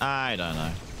 I don't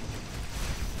know.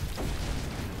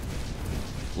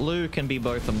 Lou can be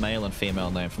both a male and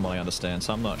female name from what I understand,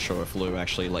 so I'm not sure if Lou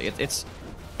actually, like, it's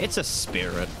a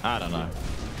spirit. I don't know.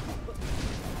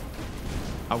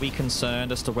 Are we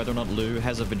concerned as to whether or not Lou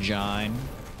has a vagina?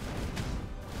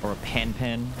 Or a pen?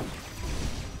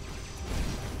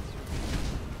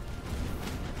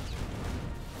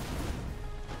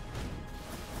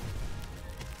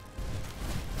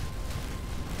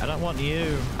 I don't want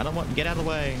you. I don't want... Get out of the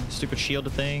way, stupid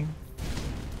shielded thing.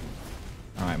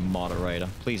 Alright, moderator.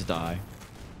 Please die.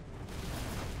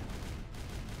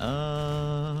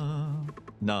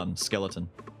 None. Skeleton.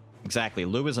 Exactly.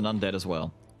 Lou is an undead as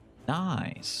well.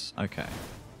 Nice. Okay.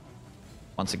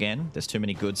 Once again, there's too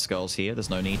many good skulls here. There's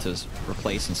no need to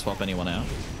replace and swap anyone out.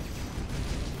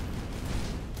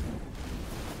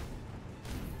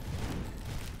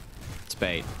 It's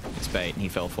bait. It's bait, and he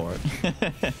fell for it.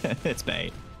 It's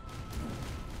bait.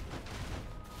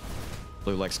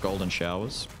 Lou likes golden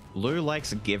showers. Lou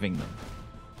likes giving them.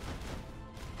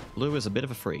 Lou is a bit of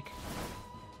a freak.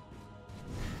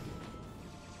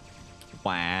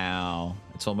 Wow.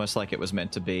 It's almost like it was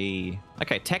meant to be.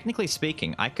 Okay, technically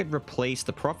speaking, I could replace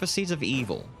the Prophecies of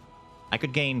Evil. I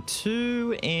could gain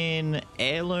 2 in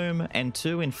Heirloom and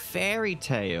 2 in Fairy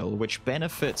Tale, which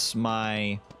benefits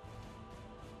my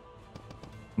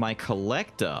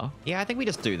collector. Yeah, I think we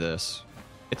just do this.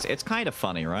 It's kind of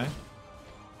funny, right?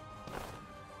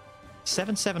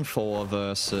 774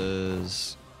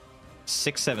 versus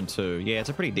 672. Yeah, it's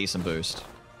a pretty decent boost.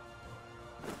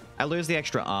 I lose the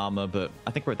extra armor, but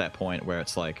I think we're at that point where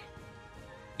it's like,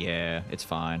 yeah, it's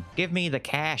fine. Give me the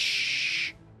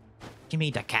cash. Give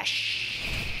me the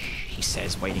cash. He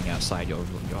says, waiting outside your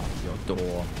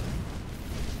door.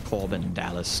 Corbin,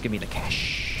 Dallas. Give me the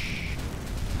cash.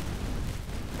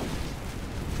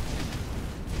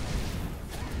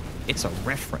 It's a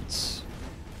reference.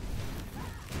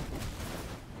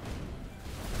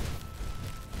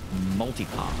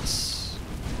 Multipass.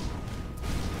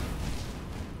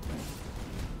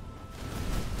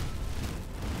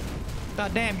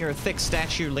 God damn, you're a thick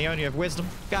statue, Leonie of Wisdom.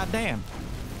 God damn.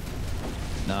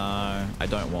 No, I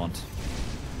don't want.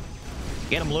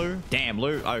 Get him, Lou. Damn,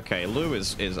 Lou. Okay, Lou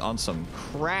is on some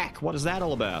crack. What is that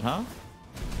all about, huh?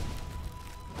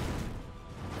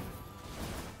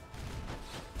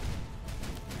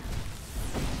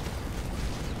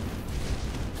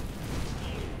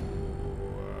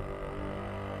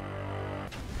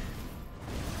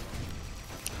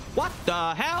 What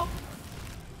the hell?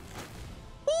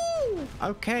 Woo!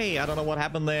 Okay, I don't know what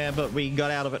happened there, but we got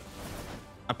out of it.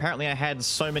 Apparently I had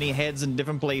so many heads in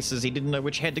different places, he didn't know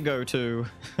which head to go to.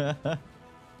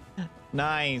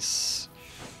 Nice.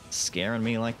 Scaring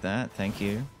me like that, thank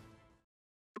you.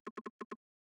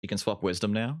 You can swap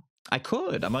wisdom now? I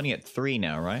could, I'm only at 3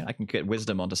 now, right? I can get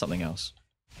wisdom onto something else.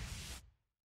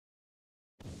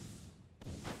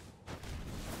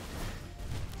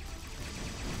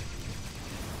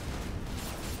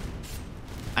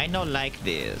 I don't like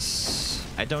this.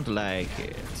 I don't like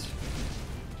it.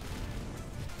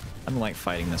 I don't like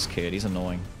fighting this kid. He's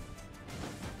annoying.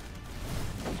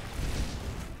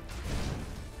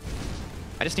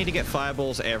 I just need to get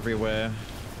fireballs everywhere.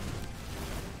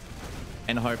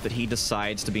 And hope that he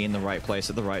decides to be in the right place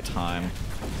at the right time.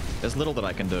 There's little that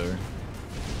I can do.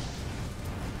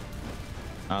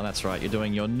 Oh, that's right. You're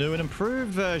doing your new and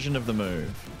improved version of the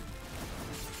move.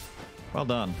 Well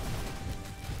done.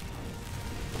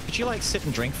 Could you, like, sit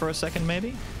and drink for a second,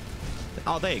 maybe?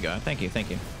 Oh, there you go. Thank you,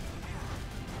 thank you.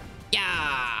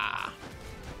 Yeah!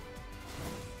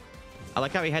 I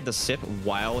like how he had to sip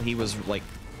while he was, like,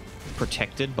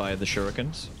 protected by the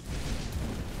shurikens.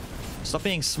 Stop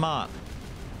being smart.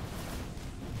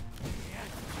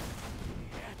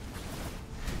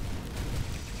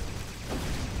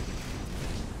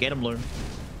 Get him, Lou.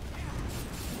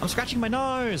 I'm scratching my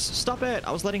nose! Stop it!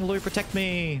 I was letting Lou protect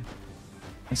me.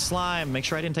 And slime, make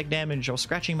sure I didn't take damage. I was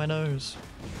scratching my nose.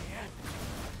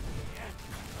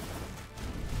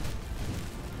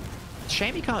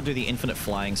 Shame you can't do the infinite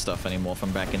flying stuff anymore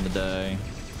from back in the day.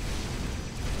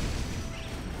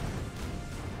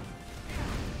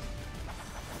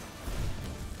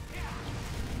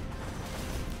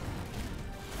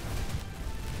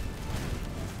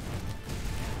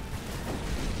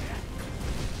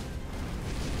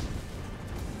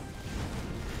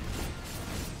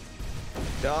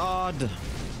 God,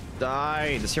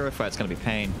 die. This hero fight's gonna be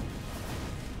pain.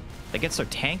 They get so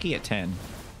tanky at 10.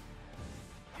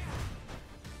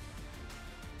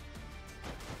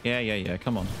 Yeah,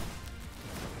 come on.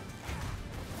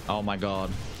 Oh my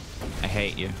god. I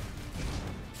hate you.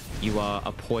 You are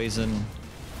a poison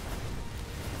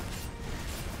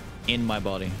in my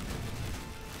body.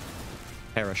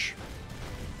 Perish.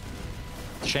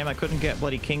 Shame I couldn't get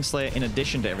bloody Kingslayer in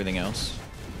addition to everything else.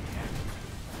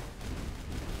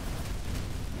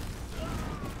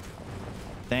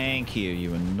 Thank you,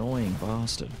 you annoying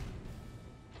bastard.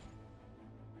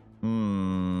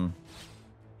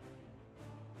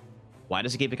 Why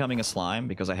does he keep becoming a slime?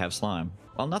 Because I have slime.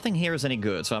 Well, nothing here is any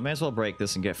good, so I may as well break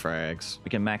this and get frags. We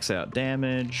can max out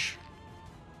damage.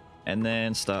 And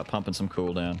then start pumping some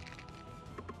cooldown.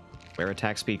 Where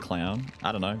attack speed clown?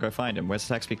 I don't know, go find him. Where's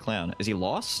attack speed clown? Is he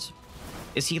lost?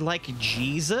 Is he like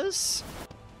Jesus?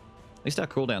 At least our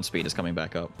cooldown speed is coming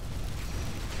back up.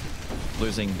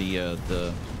 Losing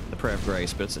the prayer of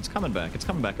grace, but it's coming back. It's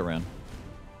coming back around.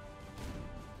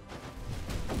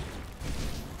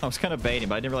 I was kind of baiting,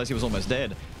 but I didn't realize he was almost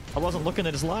dead. I wasn't looking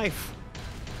at his life.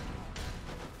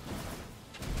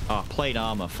 Oh, plate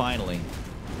armor, finally.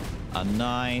 A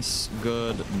nice,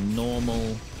 good,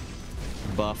 normal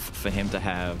buff for him to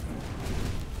have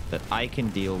that I can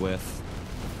deal with.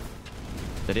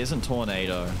 That isn't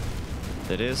tornado.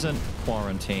 That isn't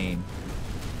quarantine.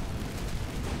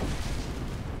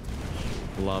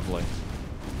 Lovely.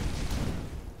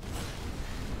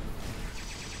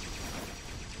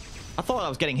 I thought I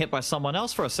was getting hit by someone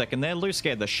else for a second there. Lou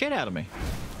scared the shit out of me.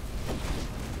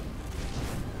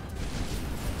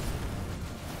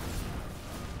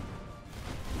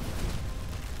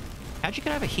 How'd you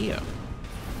get over here?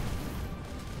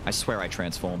 I swear I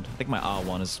transformed. I think my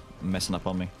R1 is messing up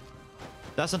on me.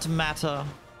 Doesn't matter.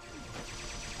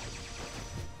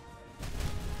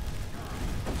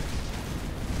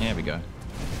 There we go.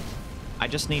 I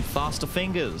just need faster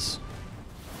fingers.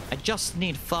 I just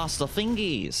need faster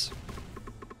fingies.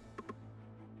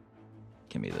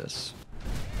 Give me this.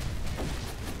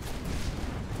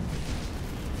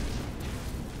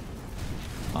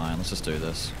 Fine, let's just do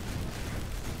this.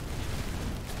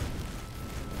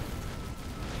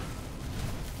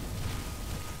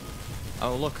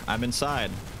 Oh look, I'm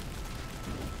inside.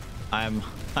 I'm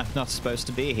not supposed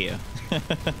to be here.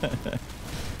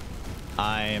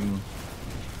 I'm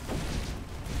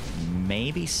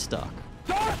maybe stuck.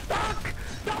 You're stuck!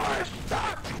 You're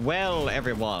stuck! Well,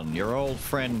 everyone, your old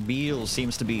friend Beelz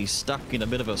seems to be stuck in a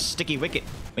bit of a sticky wicket.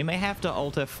 We may have to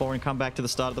Alt F4 and come back to the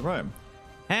start of the room.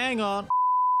 Hang on.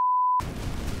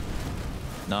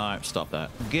 No, stop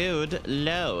that. Good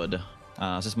lord.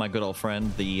 Is this my good old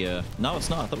friend, the, no, it's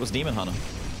not. I thought it was Demon Hunter.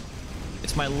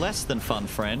 It's my less than fun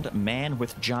friend, Man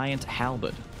with Giant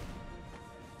Halberd.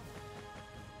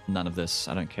 None of this.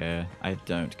 I don't care. I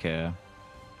don't care.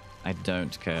 I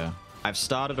don't care. I've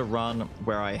started a run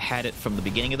where I had it from the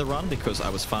beginning of the run because I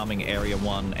was farming Area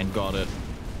 1 and got it.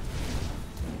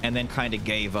 And then kind of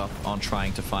gave up on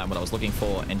trying to find what I was looking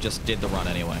for and just did the run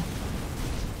anyway.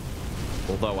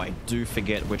 Although I do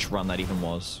forget which run that even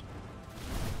was.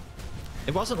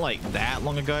 It wasn't like that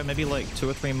long ago, maybe like 2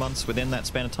 or 3 months within that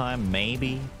span of time,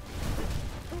 maybe.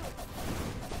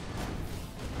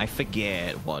 I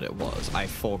forget what it was. I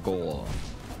forgot.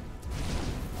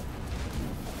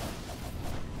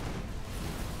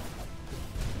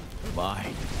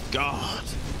 My God.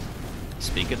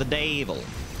 Speak of the devil.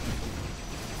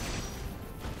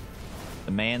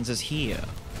 The man's is here.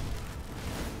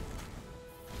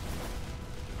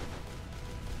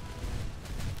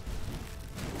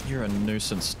 You're a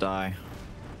nuisance, die.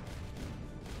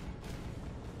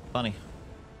 Funny.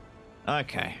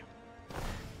 Okay.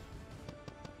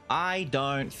 I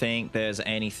don't think there's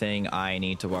anything I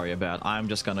need to worry about. I'm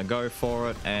just gonna go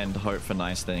for it and hope for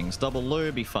nice things. Double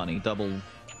Lou, be funny. Double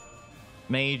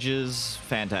mages,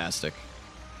 fantastic.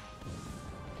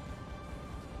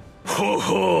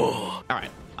 Alright,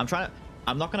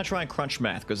 I'm not gonna try and crunch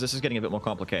math because this is getting a bit more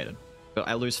complicated. But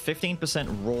I lose 15%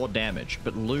 raw damage,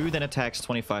 but Lou then attacks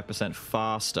 25%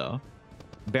 faster.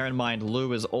 Bear in mind,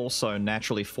 Lou is also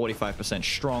naturally 45%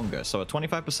 stronger, so a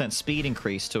 25% speed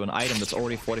increase to an item that's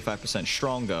already 45%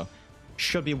 stronger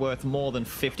should be worth more than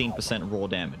 15% raw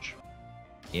damage.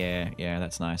 Yeah,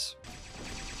 that's nice.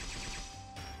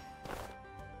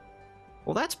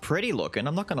 Well, that's pretty looking,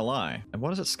 I'm not gonna lie. And what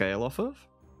does it scale off of?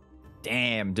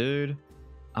 Damn, dude.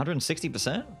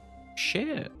 160%?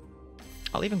 Shit.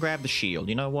 I'll even grab the shield.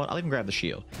 You know what? I'll even grab the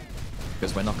shield.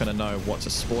 Because we're not going to know what's a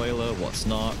spoiler, what's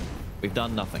not. We've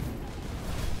done nothing.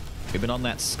 We've been on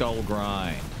that Skul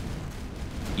grind.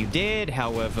 You did,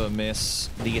 however, miss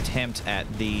the attempt at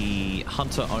the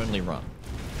hunter-only run.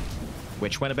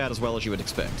 Which went about as well as you would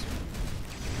expect.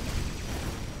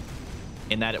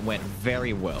 In that it went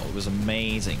very well. It was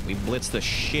amazing. We blitzed the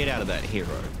shit out of that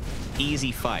hero.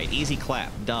 Easy fight. Easy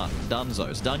clap. Done.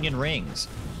 Dunzos. Dunyan rings.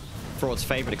 Fraud's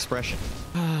favorite expression.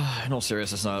 In all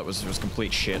seriousness, no, it was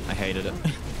complete shit. I hated it.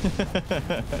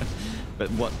 But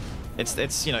what?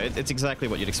 It's you know, it's exactly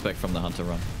what you'd expect from the hunter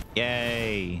run.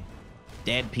 Yay!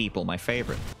 Dead people, my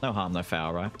favorite. No harm, no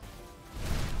foul, right?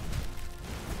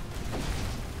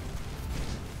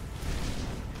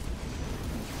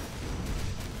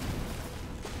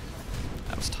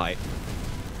 That was tight.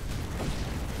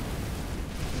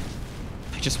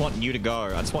 I just want you to go.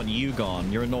 I just want you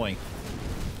gone. You're annoying.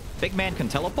 Big man can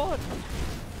teleport?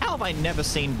 How have I never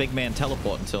seen Big man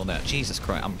teleport until now? Jesus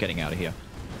Christ, I'm getting out of here.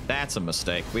 That's a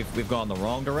mistake. We've gone the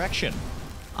wrong direction.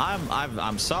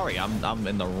 I'm sorry. I'm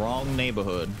in the wrong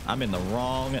neighborhood. I'm in the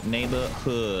wrong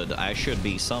neighborhood. I should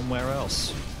be somewhere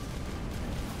else.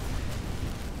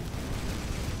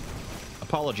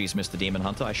 Apologies, Mr. Demon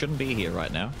Hunter. I shouldn't be here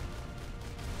right now.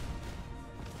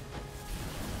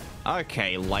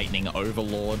 Okay, Lightning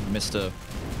Overlord, Mr.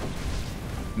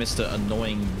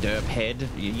 Annoying derp head.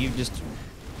 You just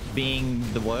being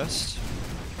the worst.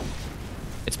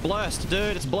 It's blessed,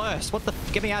 dude. It's blessed. What the?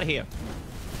 Get me out of here.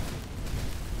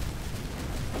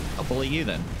 I'll bully you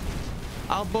then.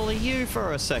 I'll bully you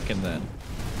for a second then.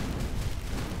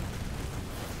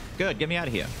 Good. Get me out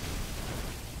of here.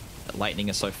 The lightning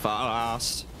is so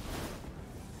fast.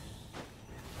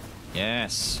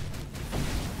 Yes.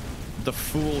 The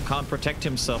fool can't protect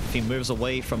himself if he moves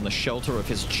away from the shelter of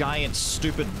his giant,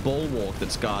 stupid bulwark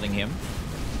that's guarding him.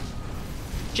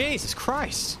 Jesus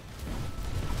Christ.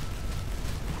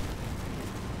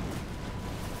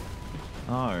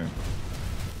 Oh.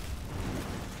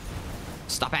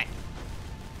 Stop it.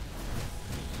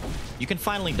 You can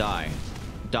finally die.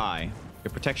 Die.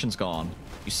 Your protection's gone.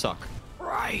 You suck.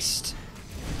 Christ.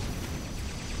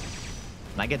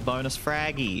 And I get bonus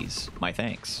fraggies. My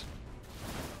thanks.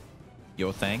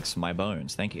 Your thanks, my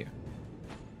bones. Thank you.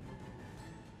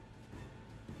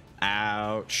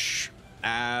 Ouch.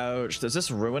 Ouch. Does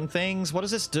this ruin things? What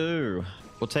does this do?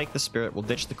 We'll take the spirit, we'll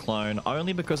ditch the clone,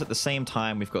 only because at the same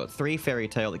time we've got 3 Fairy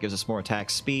Tail that gives us more attack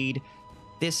speed.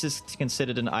 This is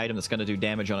considered an item that's going to do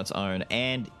damage on its own.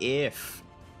 And if,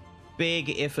 big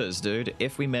ifers, dude,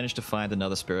 if we manage to find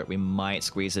another spirit, we might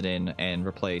squeeze it in and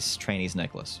replace Trainee's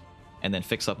necklace. And then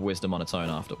fix up Wisdom on its own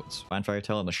afterwards. Find Fairy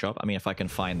Tail in the shop? I mean, if I can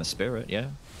find the spirit, yeah.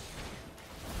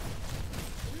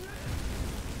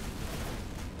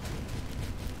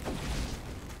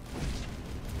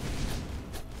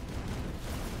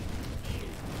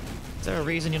 Is there a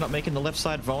reason you're not making the left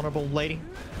side vulnerable, lady?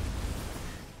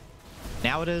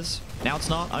 Now it is? Now it's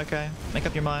not? Okay. Make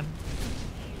up your mind.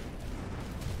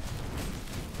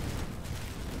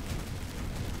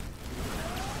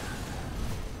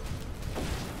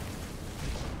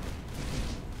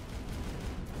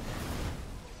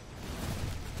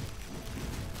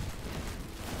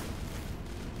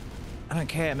 I don't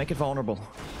care. Make it vulnerable.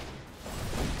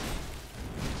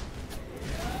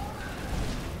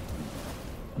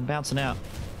 I'm bouncing out.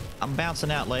 I'm bouncing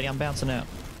out, lady. I'm bouncing out.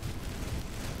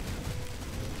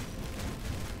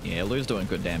 Yeah, Lou's doing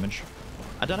good damage.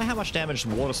 I don't know how much damage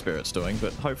Water Spirit's doing,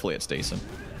 but hopefully it's decent.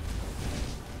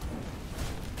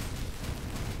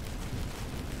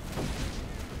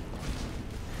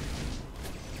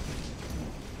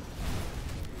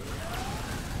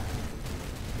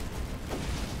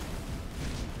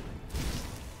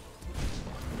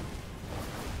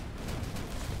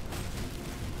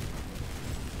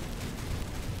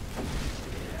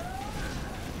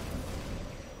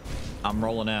 I'm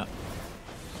rolling out.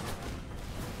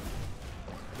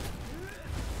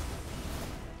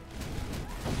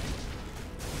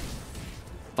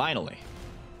 Finally.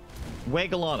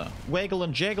 Wiggle on her. Wiggle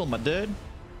and jiggle, my dude.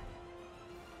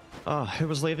 Oh, who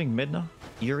was leaving? Midna?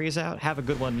 Yuri's out? Have a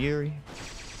good one, Yuri.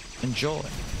 Enjoy.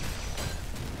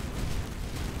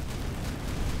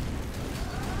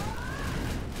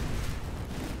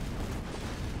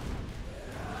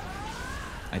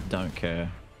 I don't care.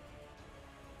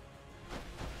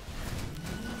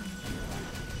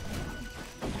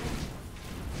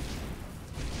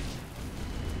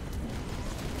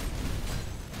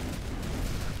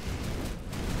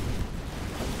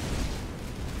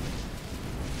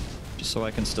 So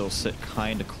I can still sit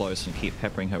kind of close and keep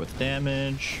peppering her with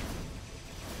damage.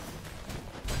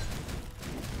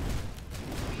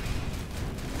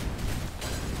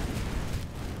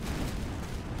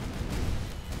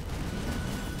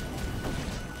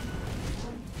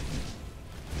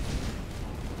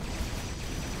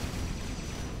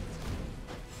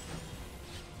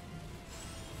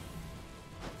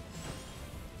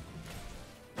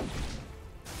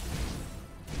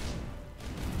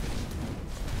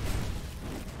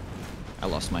 I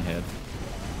lost my head.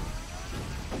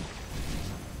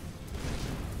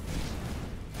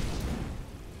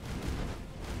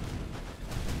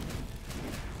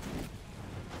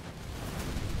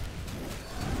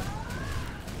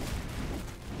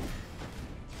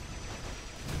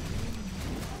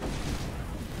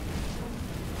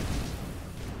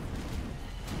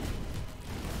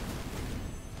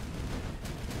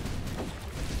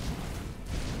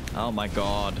 Oh my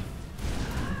god.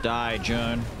 Die,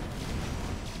 Joan.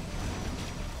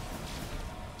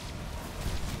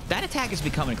 That attack has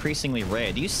become increasingly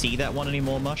rare. Do you see that one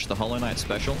anymore much? The Hollow Knight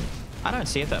special? I don't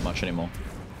see it that much anymore.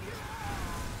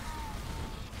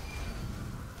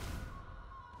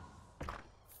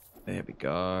 There we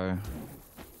go.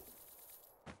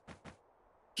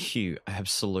 You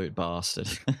absolute bastard.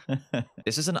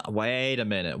 This is an... Wait a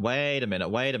minute. Wait a minute.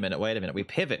 Wait a minute. Wait a minute. We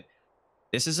pivot.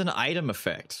 This is an item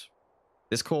effect.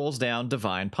 This calls down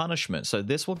Divine Punishment. So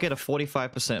this will get a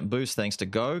 45% boost thanks to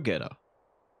Go-Getter.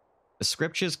 The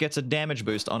Scriptures gets a damage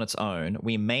boost on its own.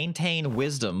 We maintain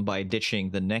Wisdom by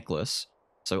ditching the necklace.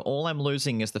 So all I'm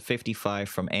losing is the 55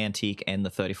 from Antique and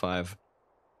the 35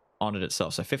 on it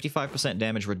itself. So 55%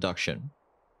 damage reduction.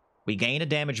 We gain a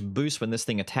damage boost when this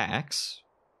thing attacks.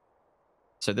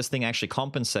 So this thing actually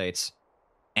compensates.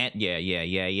 And yeah.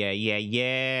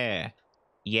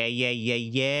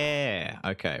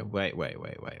 Okay, wait.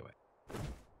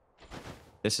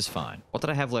 This is fine. What did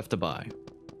I have left to buy?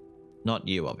 Not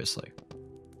you, obviously.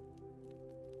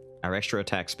 Our extra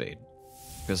attack speed.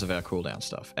 Because of our cooldown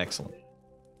stuff. Excellent.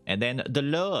 And then the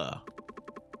lure.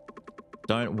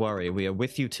 Don't worry, we are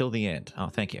with you till the end. Oh,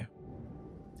 thank you.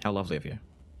 How lovely of you.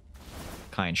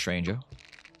 Kind stranger.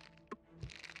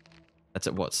 That's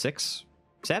at what, 6?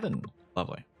 7?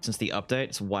 Lovely. Since the update,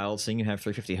 it's wild seeing you have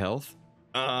 350 health.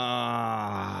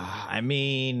 I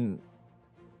mean...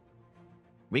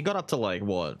 We got up to, like,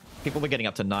 what? People were getting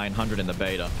up to 900 in the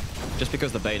beta. Just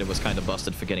because the beta was kind of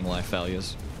busted for getting life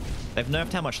failures. They've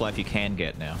nerfed how much life you can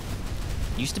get now.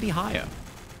 Used to be higher.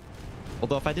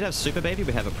 Although if I did have Super Baby,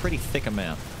 we'd have a pretty thick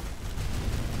amount.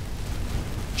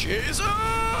 Jesus!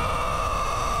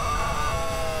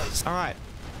 Alright.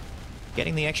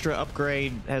 Getting the extra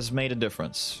upgrade has made a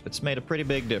difference. It's made a pretty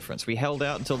big difference. We held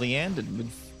out until the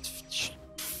end.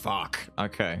 Fuck.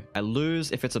 Okay. I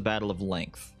lose if it's a battle of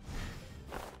length.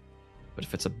 But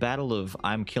if it's a battle of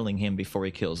I'm killing him before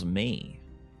he kills me,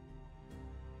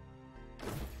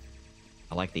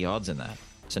 I like the odds in that.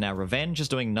 So now Revenge is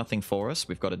doing nothing for us.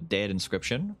 We've got a dead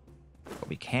inscription. But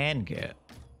we can get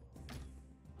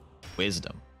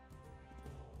Wisdom.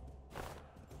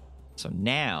 So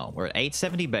now we're at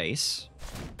 870 base.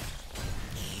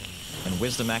 And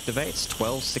Wisdom activates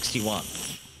 1261.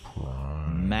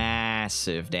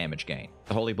 Massive damage gain.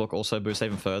 The Holy Book also boosts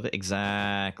even further.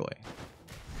 Exactly.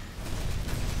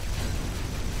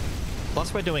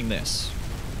 Plus we're doing this.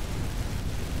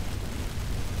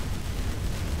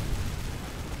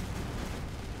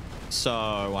 So,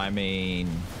 I mean,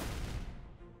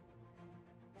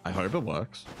 I hope it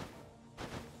works.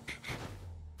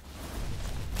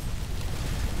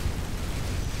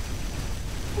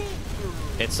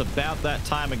 It's about that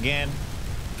time again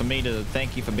for me to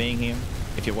thank you for being here.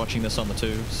 If you're watching this on the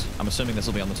tubes, I'm assuming this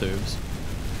will be on the tubes,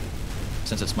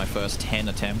 since it's my first 10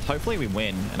 attempt. Hopefully we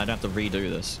win and I don't have to redo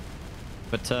this.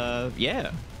 But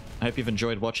yeah, I hope you've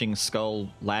enjoyed watching Skul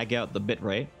lag out the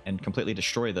bitrate and completely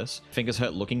destroy this. Fingers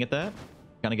hurt looking at that.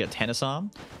 Gonna get tennis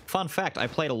arm. Fun fact, I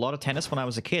played a lot of tennis when I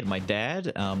was a kid. My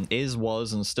dad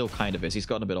was, and still kind of is. He's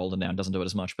gotten a bit older now and doesn't do it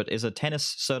as much, but is a tennis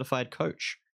certified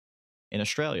coach in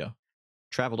Australia.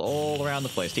 Traveled all around the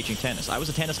place teaching tennis. I was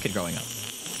a tennis kid growing up.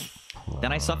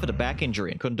 Then I suffered a back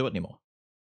injury and couldn't do it anymore.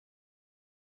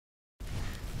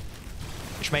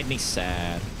 Which made me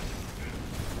sad.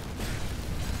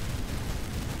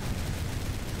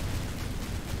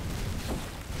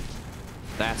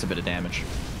 That's a bit of damage.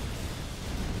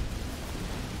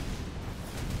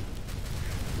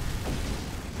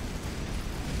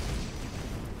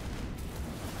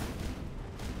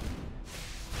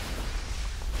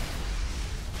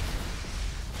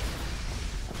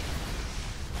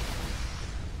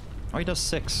 Oh, he does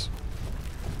 6.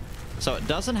 So it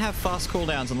doesn't have fast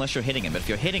cooldowns unless you're hitting him, but if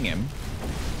you're hitting him,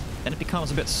 then it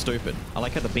becomes a bit stupid. I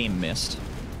like how the beam missed.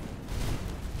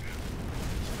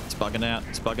 It's bugging out.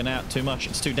 It's bugging out too much.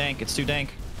 It's too dank. It's too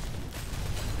dank.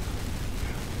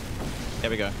 There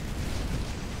we go.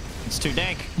 It's too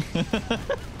dank.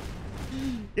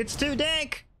 It's too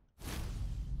dank.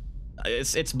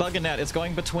 It's bugging out. It's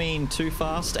going between too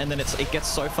fast and then it gets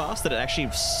so fast that it actually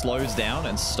slows down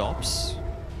and stops.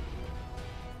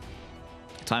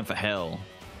 Time for hell.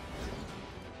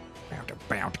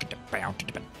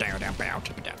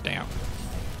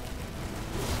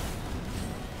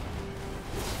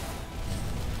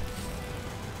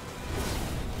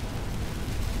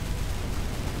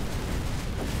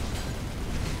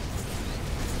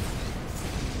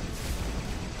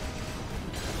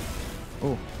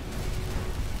 Oh.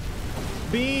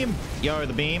 Beam! Yo,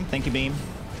 the beam. Thank you, beam.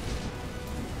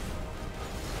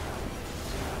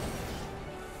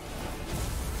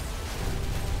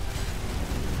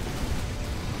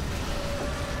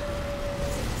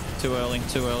 Too early,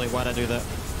 too early. Why'd I do that?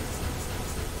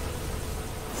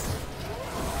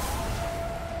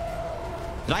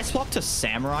 Did I swap to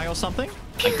Samurai or something?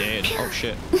 I did. Oh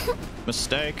shit.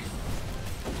 Mistake.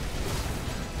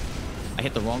 I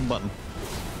hit the wrong button.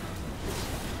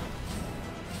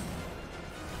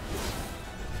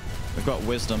 We've got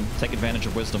Wisdom. Take advantage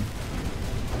of Wisdom.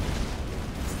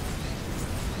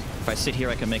 If I sit here,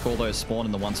 I can make all those spawn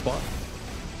in the one spot.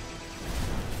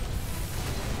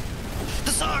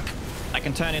 The suck! I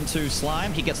can turn into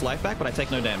slime. He gets life back, but I take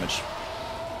no damage.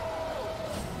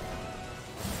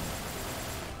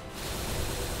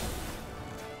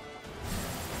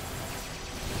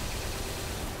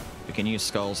 We can use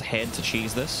Skul's head to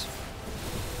cheese this.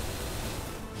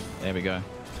 There we go.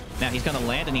 Now he's going to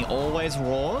land, and he always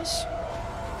roars.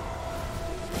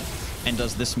 And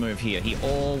does this move here. He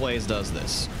always does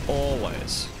this.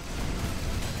 Always.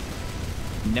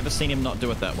 Never seen him not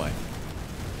do it that way.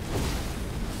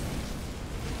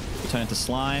 We turn into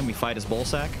slime. We fight his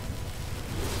ballsack.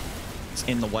 It's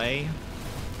in the way.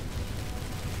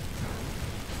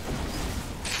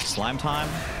 Slime time.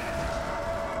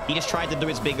 He just tried to do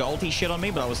his big ulti shit on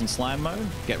me, but I was in slime mode.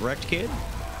 Get wrecked, kid.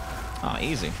 Ah,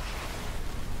 easy.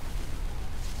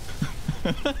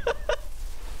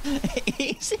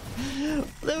 Easy.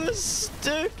 That was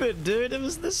stupid, dude. It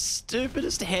was the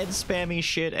stupidest head spammy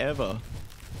shit ever.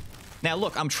 Now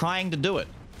look, I'm trying to do it.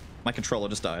 My controller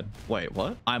just died. Wait,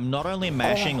 what? I'm not only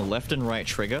mashing left and right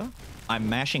trigger, I'm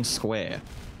mashing square.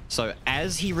 So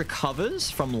as he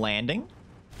recovers from landing,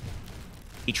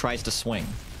 he tries to swing.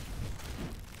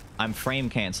 I'm frame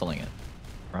canceling it,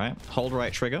 right? Hold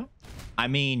right trigger. I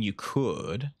mean, you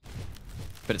could,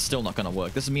 but it's still not going to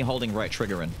work. This is me holding right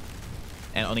trigger in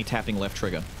and only tapping left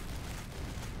trigger.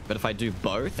 But if I do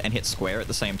both and hit square at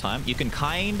the same time, you can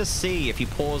kind of see if you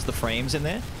pause the frames in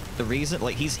there, the reason,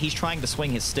 like he's trying to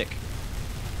swing his stick.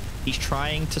 He's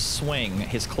trying to swing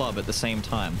his club at the same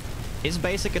time. His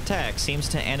basic attack seems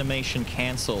to animation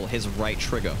cancel his right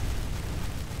trigger.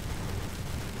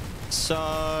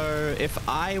 So if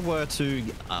I were to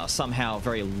somehow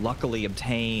very luckily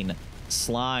obtain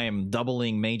Slime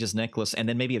doubling Mage's Necklace and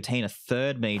then maybe obtain a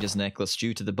third Mage's Necklace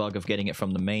due to the bug of getting it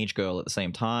from the Mage Girl at the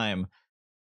same time,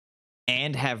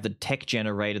 and have the tech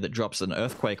generator that drops an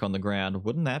earthquake on the ground,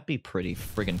 wouldn't that be pretty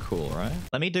friggin' cool, right?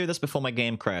 Let me do this before my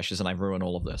game crashes and I ruin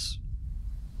all of this.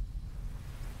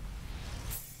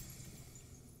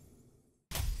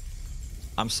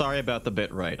 I'm sorry about the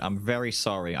bitrate. I'm very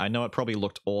sorry. I know it probably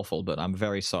looked awful, but I'm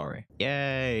very sorry.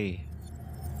 Yay!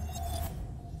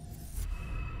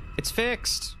 It's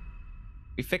fixed!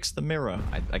 We fixed the mirror,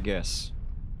 I guess.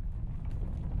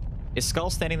 Is Skull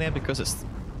standing there because it's...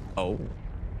 Oh.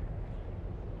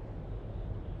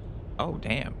 Oh,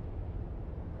 damn.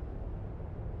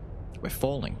 We're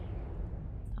falling.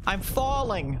 I'm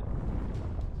falling!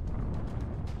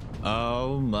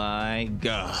 Oh my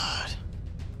god.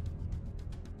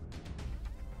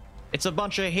 It's a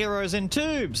bunch of heroes in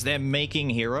tubes! They're making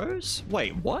heroes?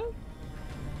 Wait, what?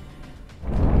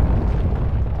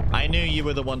 I knew you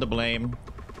were the one to blame.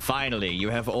 Finally, you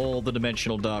have all the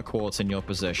dimensional dark quartz in your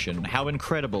possession. How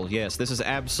incredible. Yes, this is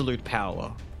absolute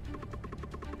power.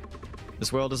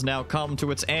 This world has now come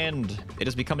to its end. It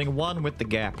is becoming one with the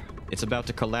gap. It's about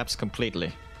to collapse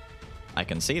completely. I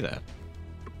can see that.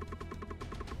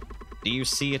 Do you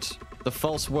see it? The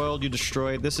false world you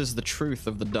destroyed, this is the truth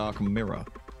of the dark mirror.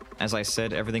 As I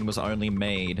said, everything was only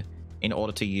made in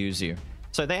order to use you.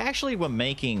 So they actually were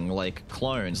making, like,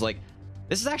 clones. Like,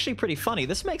 this is actually pretty funny.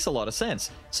 This makes a lot of sense.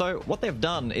 So what they've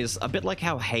done is a bit like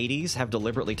how Hades have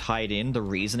deliberately tied in the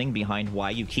reasoning behind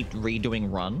why you keep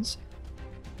redoing runs.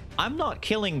 I'm not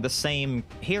killing the same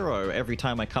hero every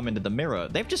time I come into the mirror.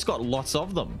 They've just got lots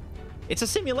of them. It's a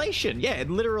simulation. Yeah, it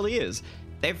literally is.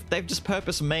 They've just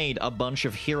purpose made a bunch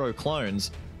of hero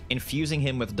clones, infusing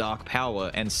him with dark power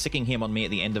and sicking him on me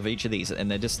at the end of each of these, and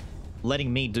they're just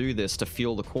letting me do this to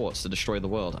fuel the quartz to destroy the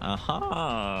world.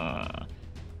 Aha!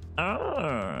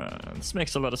 This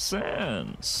makes a lot of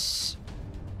sense.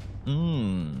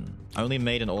 Only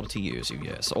made in order to use you,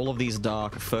 yes. All of these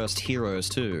dark first heroes,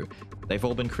 too. They've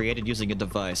all been created using a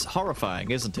device.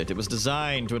 Horrifying, isn't it? It was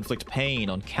designed to inflict pain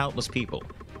on countless people.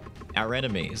 Our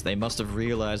enemies, they must have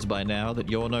realized by now that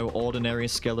you're no ordinary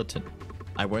skeleton.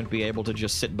 I won't be able to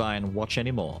just sit by and watch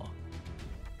anymore.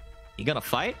 You gonna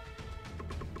fight?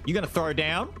 You gonna throw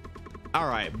down?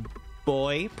 Alright,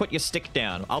 boy, put your stick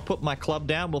down. I'll put my club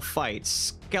down, we'll fight.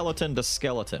 Skeleton to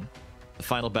skeleton. The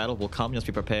final battle will come, just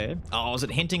be prepared. Oh, is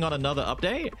it hinting on another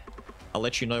update? I'll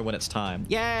let you know when it's time.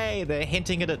 Yay, they're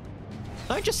hinting at it.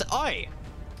 Don't just... Oi!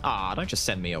 Ah, don't just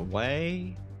send me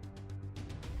away.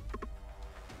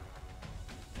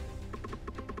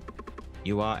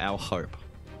 You are our hope.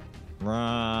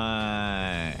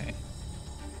 Right.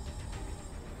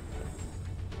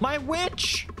 My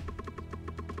witch!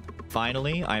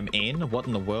 Finally, I'm in. What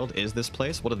in the world is this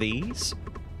place? What are these?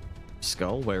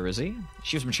 Skull, where is he?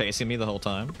 She's been chasing me the whole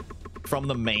time. From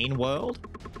the main world?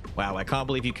 Wow, I can't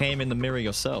believe you came in the mirror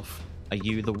yourself. Are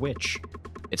you the witch?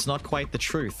 It's not quite the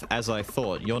truth, as I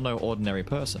thought. You're no ordinary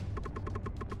person.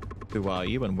 Who are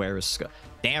you and where is Skull?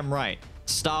 Damn right.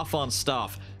 Staff on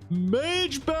staff.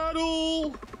 Mage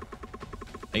battle!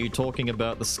 Are you talking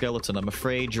about the skeleton? I'm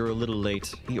afraid you're a little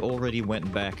late. He already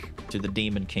went back to the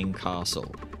Demon King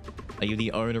Castle. Are you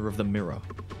the owner of the mirror?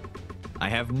 I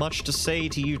have much to say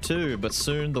to you too, but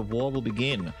soon the war will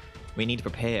begin. We need to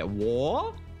prepare.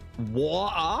 War? War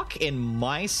arc in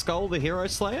my Skull the Hero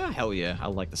Slayer? Hell yeah, I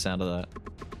like the sound of that.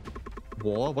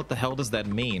 War? What the hell does that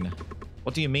mean?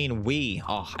 What do you mean we?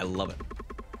 Oh, I love it.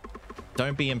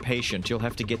 Don't be impatient. You'll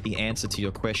have to get the answer to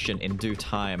your question in due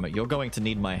time. You're going to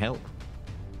need my help.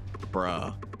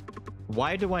 Bruh.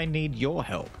 Why do I need your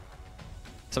help?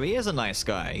 So he is a nice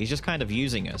guy. He's just kind of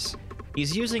using us.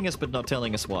 He's using us but not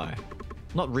telling us why.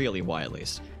 Not really why, at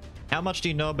least. How much do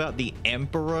you know about the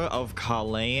Emperor of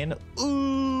Carleon?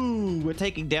 Ooh, we're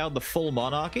taking down the full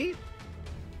monarchy?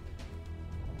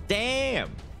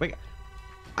 Damn! Wait,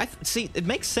 see, it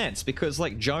makes sense because,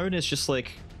 like, Joan is just,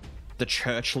 like, the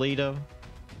church leader.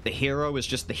 The hero is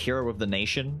just the hero of the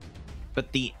nation.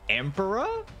 But the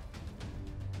Emperor?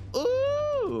 Ooh!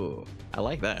 Ooh, I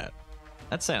like that.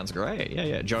 That sounds great. Yeah,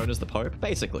 yeah. Joan is the Pope.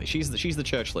 Basically, she's the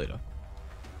church leader.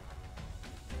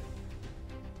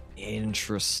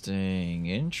 Interesting.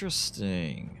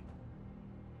 Interesting.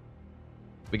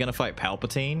 We gonna fight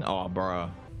Palpatine? Oh, bruh.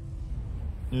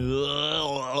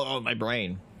 Ugh, my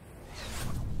brain.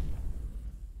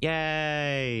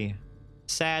 Yay!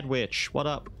 Sad Witch, what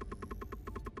up?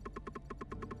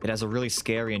 It has a really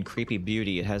scary and creepy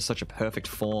beauty. It has such a perfect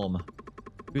form.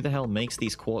 Who the hell makes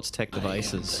these quartz tech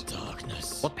devices?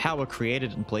 What power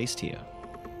created and placed here?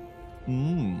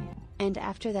 And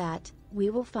after that, we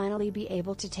will finally be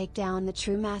able to take down the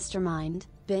true mastermind,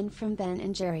 Ben from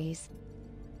Ben & Jerry's.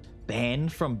 Ben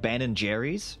from Ben &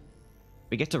 Jerry's?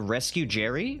 We get to rescue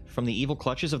Jerry from the evil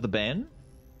clutches of the Ben?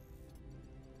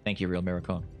 Thank you, Real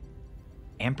Miracon.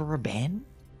 Emperor Ben?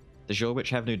 Does your witch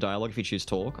have new dialogue if you choose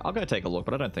talk? I'll go take a look,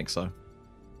 but I don't think so.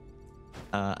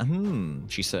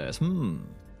 She says,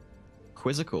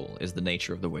 Quizzical is the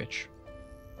nature of the witch.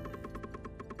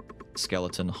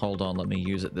 Skeleton, hold on, let me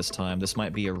use it this time. This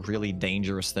might be a really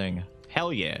dangerous thing.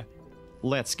 Hell yeah.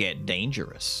 Let's get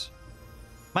dangerous.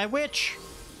 My witch!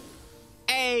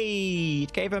 Hey!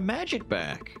 It gave her magic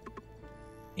back.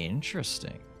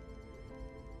 Interesting.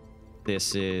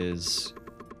 This is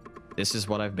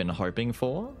what I've been hoping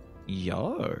for?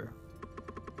 Yo.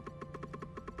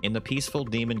 In the peaceful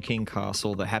Demon King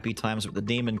castle, the happy times with the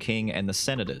Demon King and the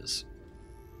senators.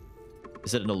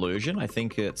 Is it an illusion? I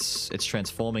think it's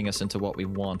transforming us into what we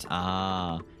want.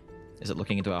 Ah. Is it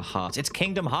looking into our hearts? It's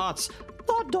Kingdom Hearts!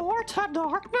 The door to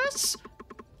darkness?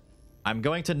 I'm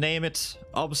going to name it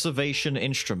Observation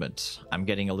Instrument. I'm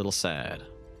getting a little sad.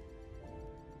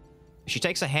 If she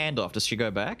takes a hand off, does she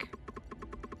go back?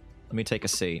 Let me take a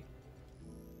seat.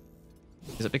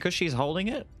 Is it because she's holding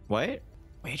it? Wait.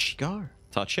 Where'd she go?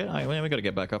 Touch it? We gotta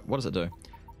get back up. What does it do?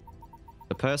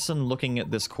 The person looking at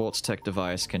this quartz tech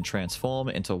device can transform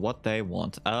into what they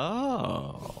want.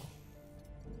 Oh.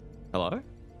 Hello?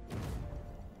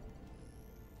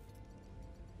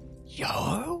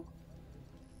 Yo?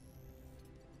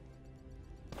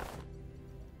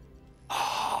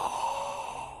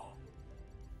 Oh.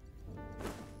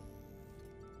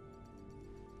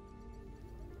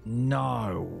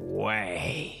 No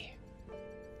way.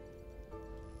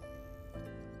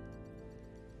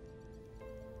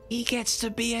 He gets to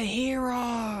be a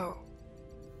hero.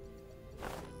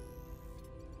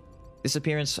 This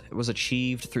appearance was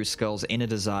achieved through Skul's inner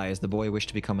desires. The boy wished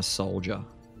to become a soldier.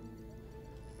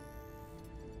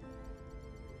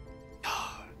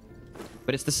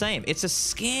 But it's the same. It's a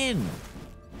skin.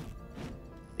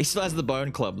 He still has the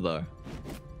bone club, though.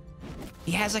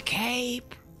 He has a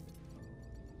cape.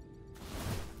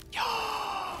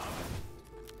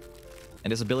 And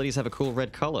his abilities have a cool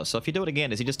red color. So if you do it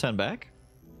again, does he just turn back?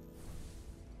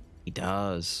 He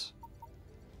does.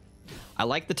 I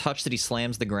like the touch that he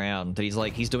slams the ground. That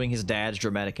he's doing his dad's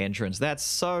dramatic entrance. That's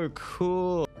so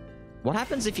cool. What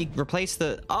happens if you replace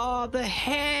the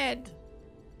head?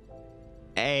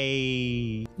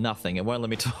 Nothing. It won't let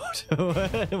me talk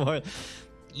to it.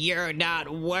 You're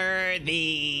not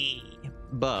worthy.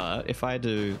 But if I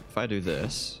do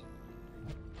this.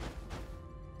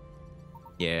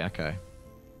 Yeah, okay.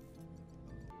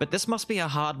 But this must be a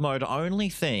hard mode only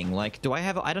thing. Like,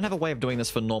 I don't have a way of doing this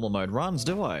for normal mode runs,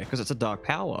 do I? Because it's a dark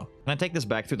power. Can I take this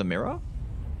back through the mirror?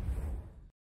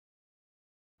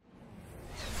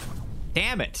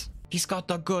 Damn it! He's got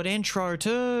the good intro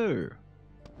too!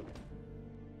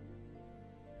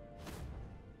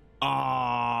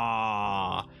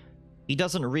 Ah! He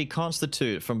doesn't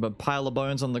reconstitute from a pile of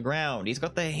bones on the ground. He's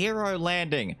got the hero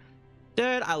landing.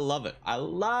 Dude, I love it. I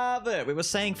love it. We were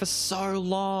saying for so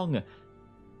long.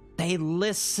 They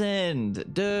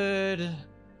listened. Dude,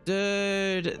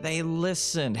 they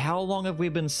listened. How long have we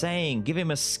been saying? Give him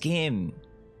a skin.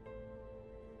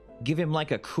 Give him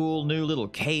like a cool new little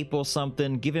cape or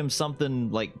something. Give him something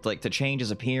like to change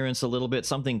his appearance a little bit.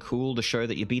 Something cool to show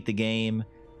that you beat the game.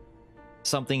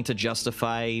 Something to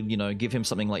justify, you know, give him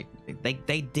something like...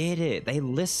 They did it. They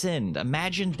listened.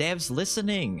 Imagine devs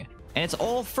listening. And it's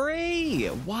all free.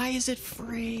 Why is it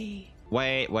free?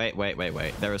 Wait.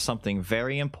 There is something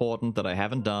very important that I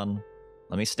haven't done.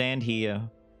 Let me stand here.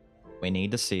 We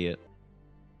need to see it.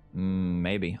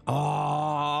 Maybe.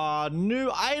 Oh, new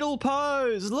idle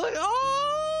pose. Look.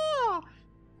 Oh!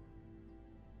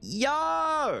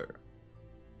 Yo!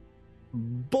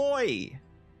 Boy!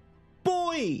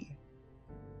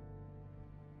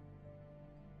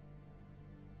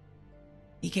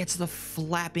 He gets the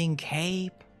flapping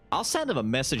cape. I'll send him a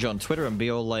message on Twitter and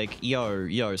be all like,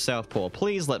 yo, Southpaw,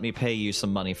 please let me pay you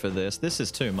some money for this. This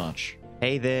is too much.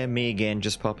 Hey there, me again,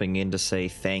 just popping in to say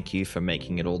thank you for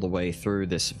making it all the way through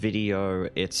this video.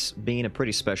 It's been a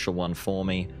pretty special one for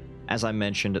me. As I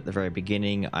mentioned at the very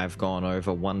beginning, I've gone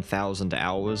over 1,000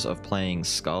 hours of playing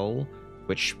Skul,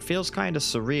 which feels kind of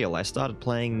surreal. I started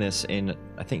playing this in,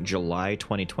 I think, July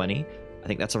 2020. I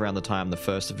think that's around the time the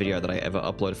first video that I ever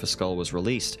uploaded for Skul was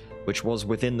released, which was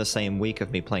within the same week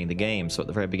of me playing the game, so at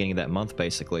the very beginning of that month,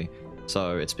 basically.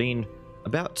 So it's been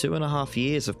about 2.5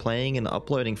 years of playing and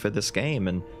uploading for this game,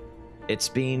 and it's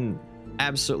been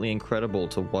absolutely incredible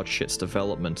to watch its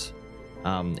development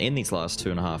in these last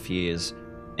 2.5 years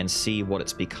and see what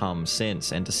it's become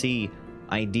since, and to see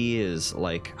ideas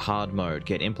like hard mode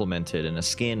get implemented and a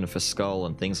skin for Skul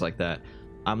and things like that.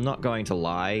 I'm not going to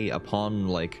lie, upon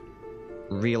like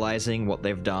realizing what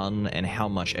they've done and how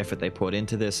much effort they put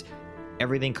into this,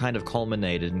 everything kind of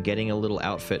culminated in getting a little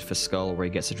outfit for Skul where he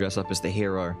gets to dress up as the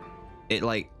hero.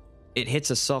 It hits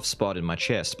a soft spot in my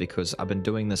chest because I've been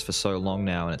doing this for so long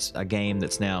now, and it's a game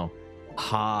that's now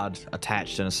hard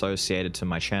attached and associated to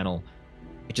my channel.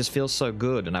 It just feels so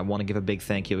good, and I want to give a big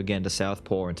thank you again to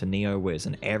Southpaw and to NeoWiz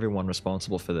and everyone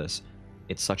responsible for this.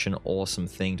 It's such an awesome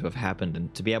thing to have happened,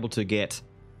 and to be able to get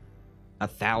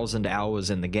 1,000 hours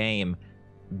in the game,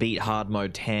 beat hard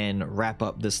mode 10, wrap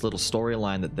up this little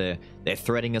storyline that they're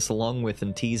threading us along with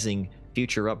and teasing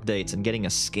future updates and getting a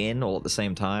skin all at the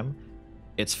same time.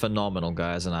 It's phenomenal,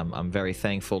 guys, and I'm very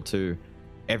thankful to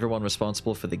everyone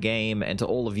responsible for the game and to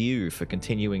all of you for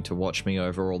continuing to watch me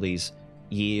over all these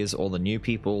years, all the new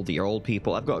people, the old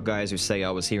people. I've got guys who say I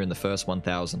was here in the first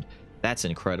 1,000. That's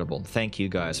incredible. Thank you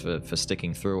guys for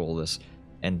sticking through all this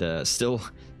and still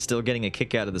getting a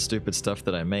kick out of the stupid stuff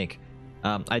that I make.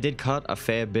 I did cut a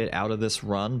fair bit out of this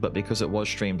run, but because it was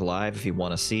streamed live, if you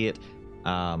want to see it,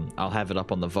 I'll have it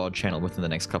up on the VOD channel within the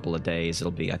next couple of days.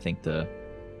 It'll be, I think, the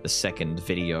second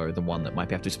video, the one that might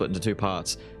have to be split into 2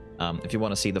 parts. If you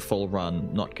want to see the full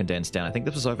run, not condensed down, I think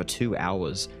this was over 2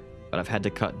 hours, but I've had to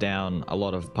cut down a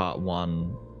lot of part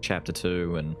 1, chapter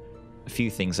 2, and a few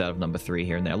things out of number 3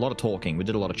 here and there. A lot of talking. We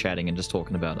did a lot of chatting and just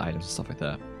talking about items and stuff like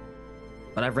that.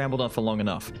 But I've rambled on for long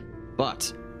enough.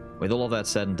 But with all of that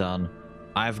said and done,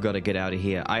 I've got to get out of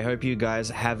here. I hope you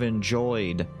guys have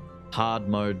enjoyed hard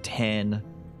mode 10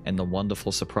 and the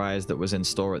wonderful surprise that was in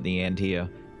store at the end here.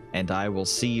 And I will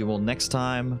see you all next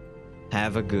time.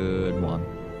 Have a good one.